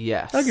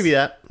 yes. I'll give you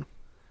that.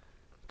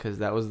 Because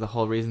that was the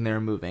whole reason they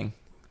were moving.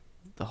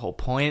 The whole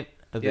point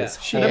of Yeah,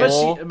 this and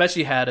whole... I bet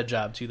she had a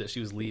job too that she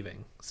was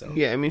leaving. So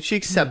Yeah, I mean, she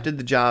accepted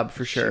the job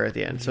for sure at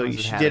the end, so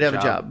she did have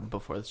a job.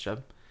 before this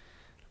job.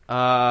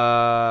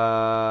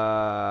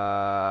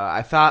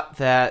 I thought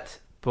that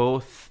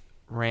both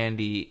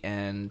Randy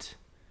and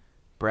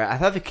Brad. I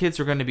thought the kids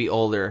were going to be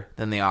older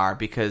than they are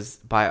because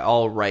by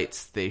all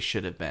rights they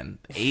should have been.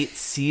 8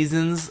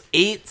 seasons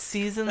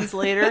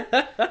later,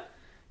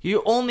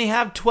 you only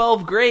have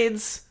 12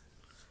 grades.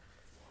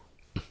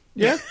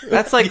 Yeah.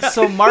 That's like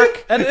so.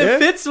 Mark. and it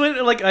fits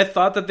when like I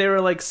thought that they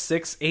were like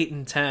 6, 8,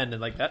 and 10,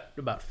 and like that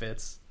about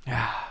fits.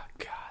 Ah,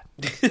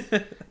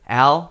 God.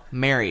 Al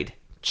married.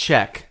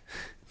 Check.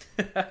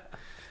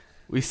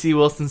 We see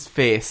Wilson's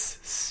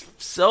face.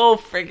 So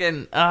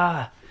freaking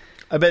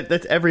I bet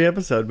that's every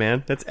episode,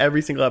 man. That's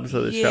every single episode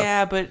of the show.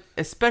 yeah, but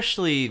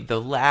especially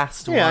the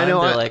last Yeah, I one.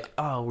 know. They're like,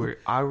 oh,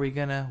 are we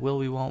gonna? Will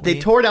we? Won't They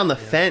we? tore down the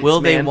fence, Will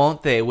they? man.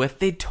 Won't they? If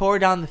they tore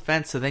down the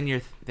fence, so then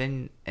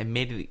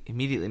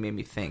immediately made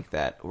me think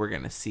that we're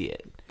gonna see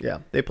it. Yeah,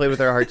 they played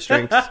with our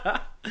heartstrings.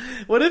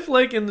 What if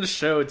like in the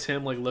show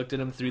Tim like looked at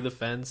him through the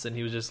fence and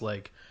he was just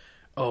like,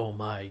 "Oh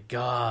my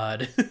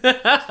god,"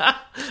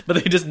 but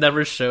they just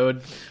never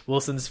showed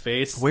Wilson's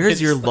face. Where's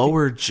It's your like-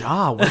 lower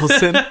jaw,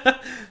 Wilson?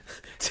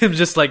 Tim's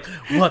just like,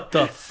 "What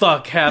the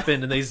fuck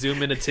happened?" And they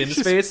zoom into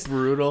Tim's face,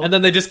 brutal. and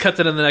then they just cut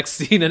to the next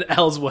scene at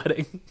Al's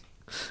wedding.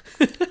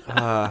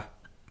 I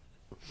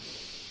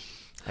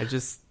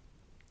just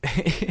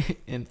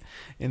in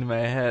my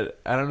head,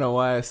 I don't know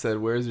why I said,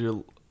 "Where's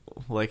your?"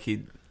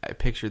 I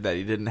pictured that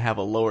he didn't have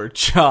a lower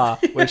jaw,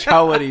 which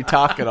how would he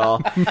talk at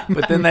all?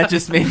 But then that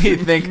just made me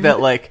think that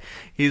like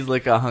he's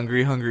like a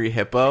hungry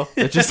hippo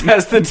that just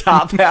has the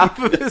top half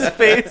of his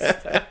face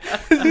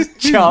just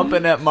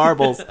chomping at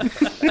marbles.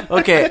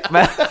 Okay,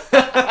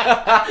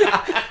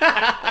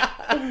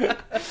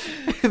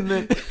 and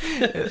then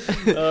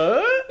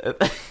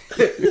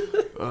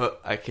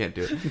I can't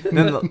do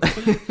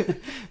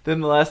it.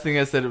 Then the last thing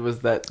I said was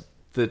that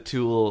the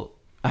Tool.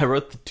 I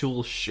wrote the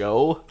Tool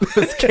show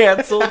was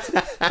canceled,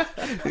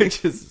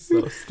 which is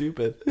so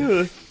stupid.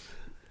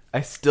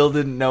 I still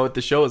didn't know what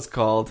the show was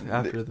called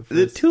after the first.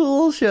 The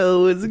Tool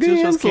show is The Tool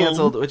show was canceled.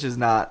 canceled, which is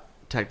not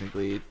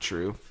technically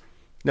true.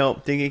 No,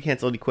 didn't get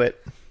canceled. He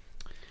quit,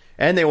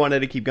 and they wanted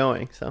to keep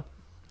going. So,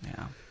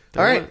 Yeah.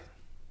 all right.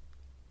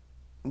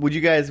 Would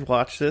you guys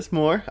watch this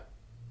more?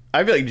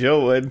 I feel like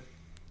Joe would.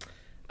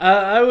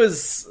 I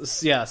was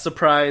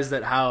surprised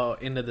at how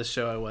into the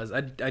show I was.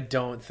 I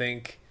don't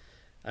think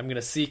I'm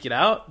gonna seek it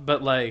out,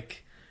 but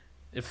like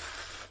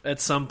if at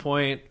some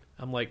point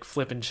I'm like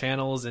flipping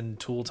channels and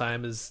Tool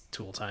Time is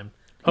Tool Time.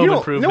 Home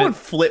Improvement. No one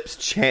flips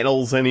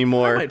channels I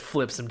anymore. might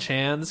flip some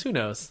chans. Who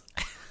knows?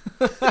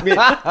 you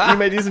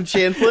might do some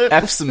chan flip.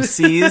 F some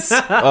C's.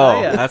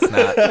 Oh, Yeah. that's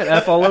not.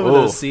 F all over Oh.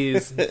 those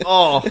C's.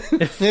 Oh,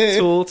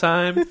 Tool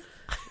Time.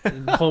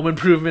 And Home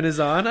Improvement is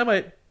on. I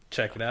might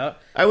check it out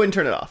I wouldn't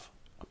turn it off.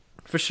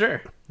 for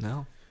sure.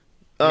 no.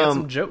 We got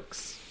some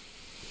jokes.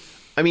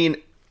 I mean,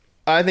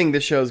 I think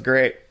this show's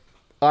great.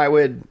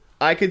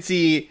 I can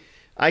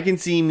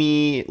see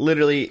me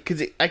literally,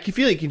 because I can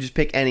feel like you can just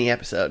pick any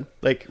episode,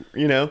 like,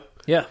 you know,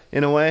 Yeah.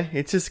 in a way.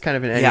 It's just kind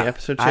of an any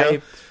episode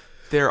show.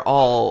 They're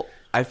all.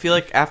 I feel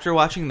like after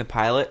watching the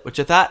pilot, which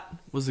I thought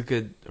was a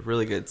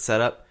really good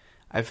setup,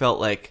 I felt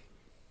like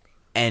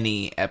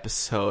any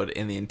episode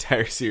in the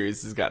entire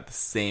series has got the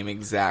same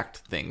exact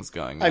things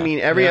going on. I mean,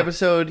 every Yeah.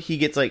 episode he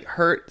gets like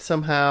hurt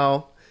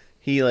somehow.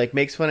 He like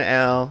makes fun of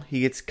Al.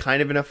 He gets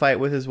kind of in a fight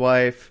with his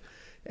wife,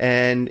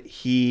 and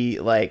he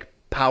like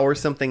powers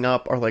something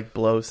up or like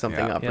blows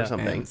something Yeah. up Yeah. or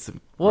something. And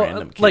some Well,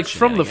 random kid like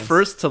from the shenanigans.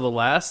 first to the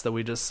last that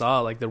we just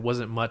saw, like there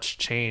wasn't much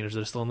change.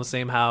 They're still in the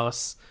same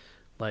house.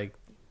 Like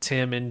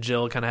Tim and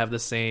Jill kind of have the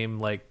same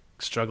like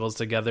struggles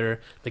together.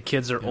 The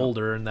kids are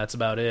older, and that's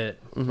about it.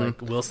 Mm-hmm.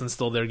 Like Wilson's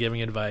still there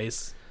giving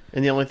advice.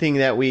 And the only thing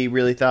that we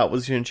really thought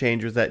was going to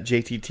change was that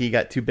JTT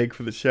got too big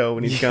for the show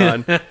when he's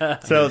gone.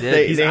 So He did.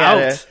 they He's had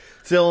out.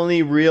 so the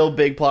only real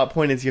big plot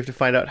point is you have to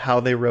find out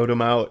how they wrote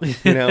him out,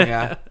 you know,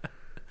 Yeah.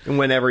 and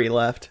whenever he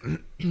left.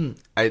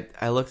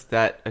 I looked at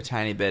that a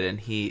tiny bit, and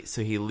he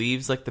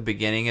leaves like the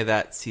beginning of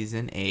that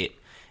season 8,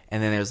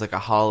 and then there's like a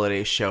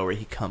holiday show where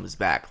he comes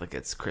back like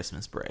it's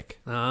Christmas break.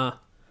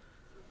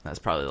 That's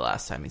probably the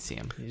last time you see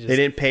him. They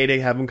didn't pay to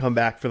have him come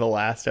back for the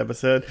last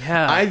episode.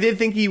 Yeah. I did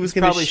think he was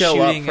going to probably show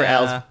up shooting, for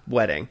Al's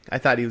wedding. I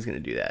thought he was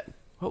going to do that.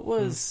 What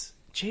was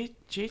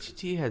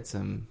JTT had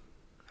some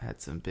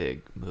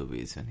big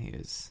movies when he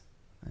was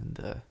in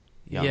the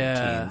young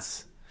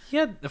teens. He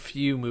had a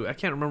few movies. I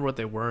can't remember what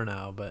they were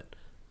now, but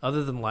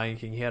other than Lion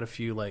King, he had a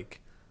few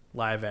like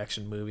live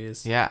action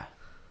movies. Yeah,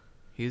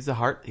 he was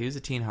a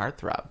teen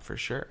heartthrob for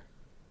sure.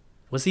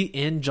 Was he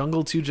in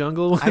Jungle 2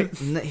 Jungle?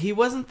 He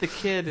wasn't the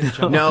kid in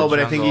Jungle. No, to but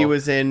I think he Jungle.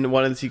 was in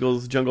one of the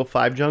sequels, Jungle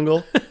 5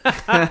 Jungle.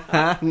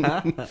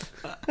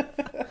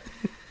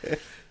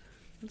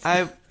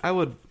 I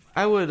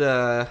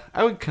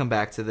would come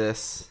back to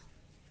this.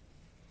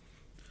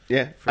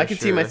 Yeah, For I could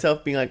see sure.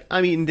 myself being like,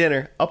 I'm eating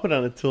dinner. I'll put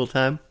on a Tool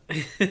Time.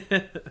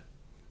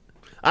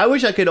 I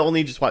wish I could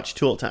only just watch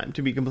Tool Time,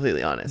 to be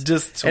completely honest.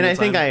 Just Tool and I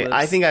Time think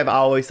clips. I've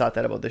always thought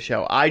that about the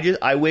show.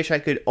 I wish I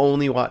could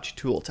only watch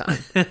Tool Time.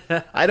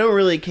 I don't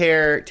really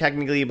care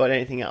technically about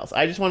anything else.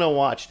 I just want to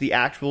watch the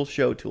actual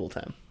show Tool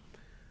Time.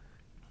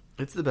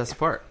 It's the best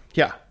part.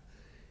 Yeah.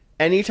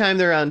 Anytime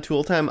they're on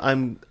Tool Time,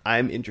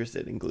 I'm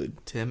interested in glued.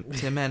 Tim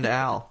and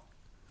Al.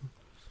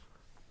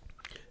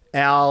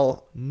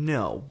 Al,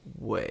 No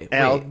way.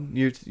 Al,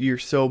 Wait. you're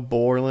so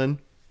Borland.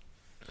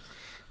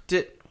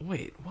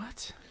 Wait,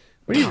 what?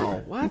 What are you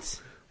No,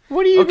 what?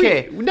 What are you?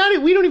 Okay. We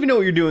don't even know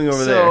what you're doing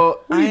over there.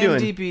 So What are you doing?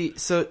 IMDb.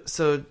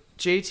 So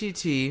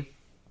JTT.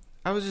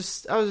 I was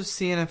just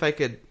seeing if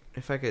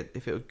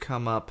it would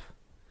come up,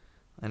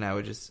 and I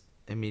would just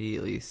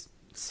immediately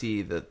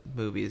see the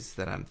movies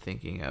that I'm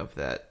thinking of.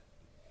 That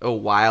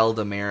Wild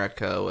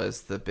America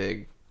was the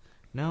big.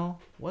 No,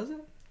 was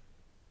it?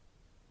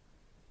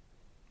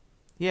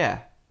 Yeah,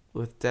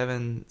 with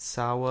Devon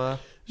Sawa.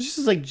 This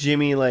is like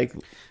Jimmy, like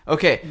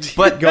Okay,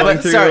 but Going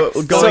but, through- sorry,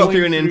 going so,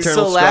 through an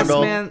internal so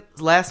struggle.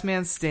 Last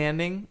Man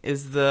Standing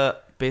is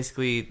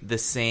basically the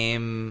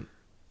same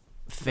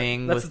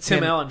thing. That's with the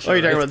Tim Allen show. Oh,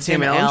 you're talking right? about with the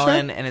Tim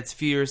Allen show? and it's a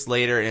few years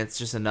later, and it's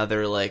just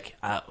another like,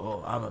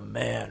 I'm a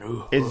man.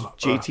 Ooh, is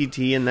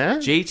JTT in that?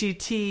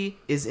 JTT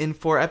is in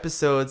 4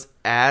 episodes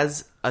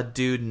as a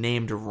dude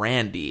named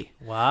Randy.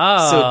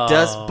 Wow.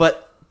 So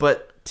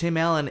but Tim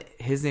Allen,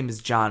 his name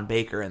is John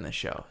Baker in the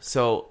show.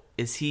 So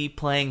is he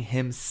playing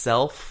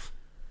himself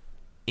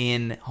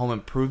in Home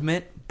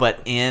Improvement, but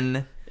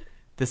in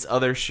this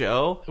other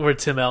show? Where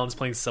Tim Allen's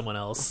playing someone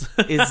else.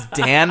 Is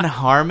Dan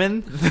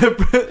Harmon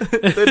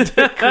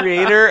the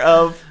creator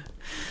of...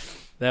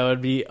 That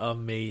would be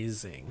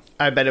amazing.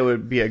 I bet it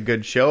would be a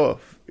good show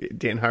if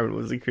Dan Harmon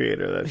was the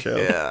creator of that show.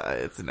 Yeah,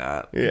 it's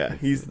not. Yeah,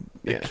 he's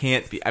It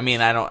can't be. I mean,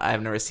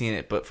 I've never seen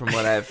it, but from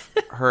what I've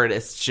heard,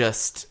 it's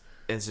just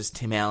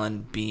Tim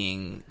Allen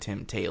being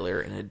Tim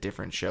Taylor in a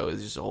different show.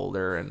 He's just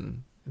older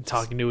and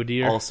Talking to a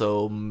deer.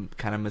 also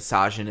kind of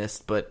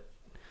misogynist, but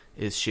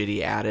is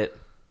shitty at it.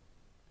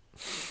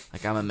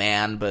 Like, I'm a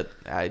man, but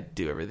I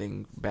do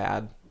everything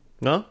bad.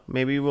 Well,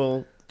 maybe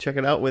we'll check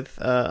it out with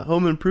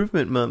Home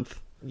Improvement Month.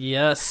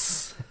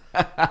 Yes.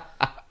 I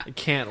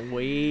can't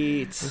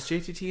wait. Was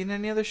JTT in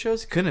any other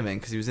shows? He couldn't have been,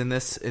 because he was in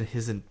this in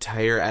his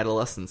entire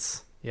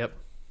adolescence. Yep.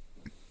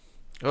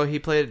 Oh, he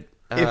played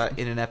If-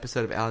 in an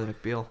episode of Ally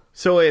McBeal.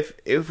 So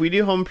if we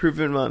do Home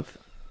Improvement Month,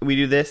 we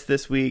do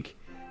this week.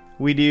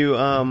 We do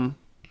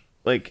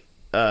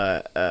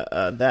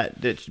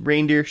that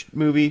reindeer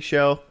movie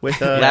show with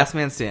Last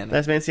Man Standing.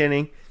 Last Man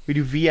Standing. We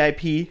do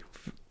VIP.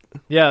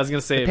 Yeah, I was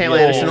gonna say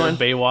Pamela Anderson one.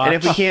 Baywatch. And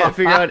if we can't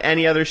figure out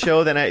any other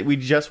show, then we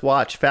just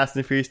watch Fast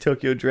and the Furious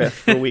Tokyo Drift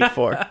for week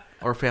 4.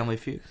 Or Family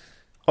Feud.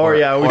 Or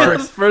yeah, or-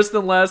 First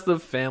and last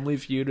of Family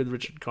Feud with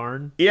Richard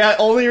Karn. yeah,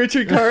 only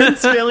Richard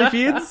Karn's Family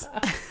Feuds.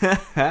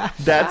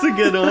 That's a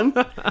good one.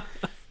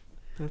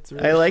 That's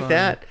I like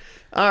that.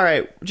 All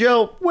right,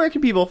 Joe, where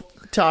can people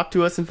talk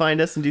to us and find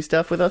us and do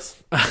stuff with us?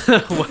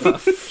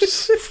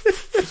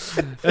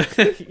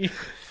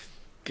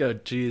 Go,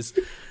 jeez.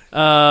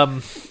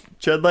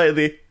 Tread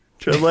lightly.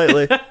 Tread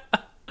lightly.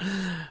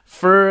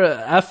 For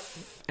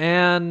F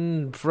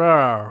and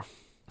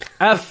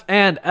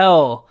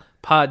L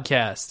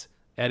podcast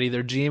at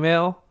either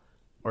Gmail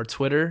or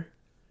Twitter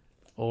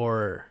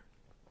or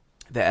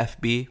The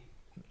FB.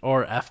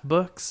 F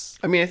books,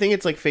 I mean, I think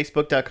it's like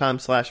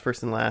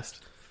facebook.com/first and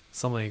last.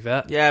 something like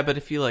that. Yeah, but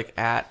if you like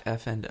at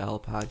F&L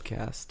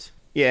podcast,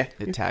 Yeah.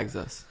 it tags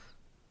us.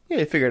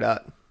 Yeah, figure it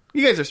out.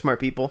 You guys are smart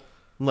people.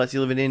 Unless you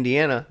live in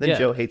Indiana, then Yeah.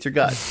 Joe hates your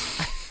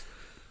guts.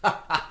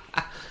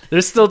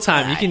 There's still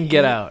time. You can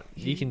get out.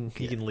 You can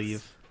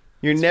leave.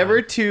 You're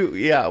never too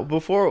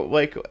before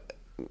we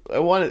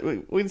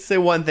can say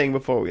one thing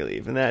before we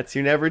leave, and that's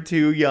you're never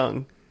too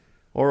young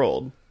or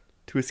old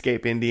to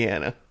escape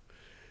Indiana.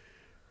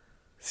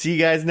 See you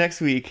guys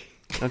next week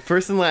on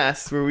First and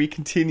Last, where we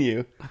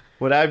continue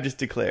what I've just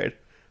declared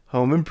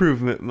Home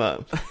Improvement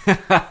Month.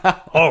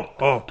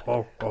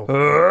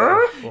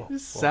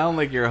 Sound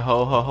like you're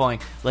ho-ho-hoing.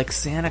 Like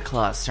Santa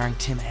Claus starring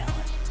Tim Allen.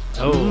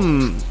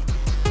 Oh.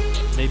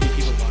 Maybe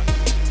people want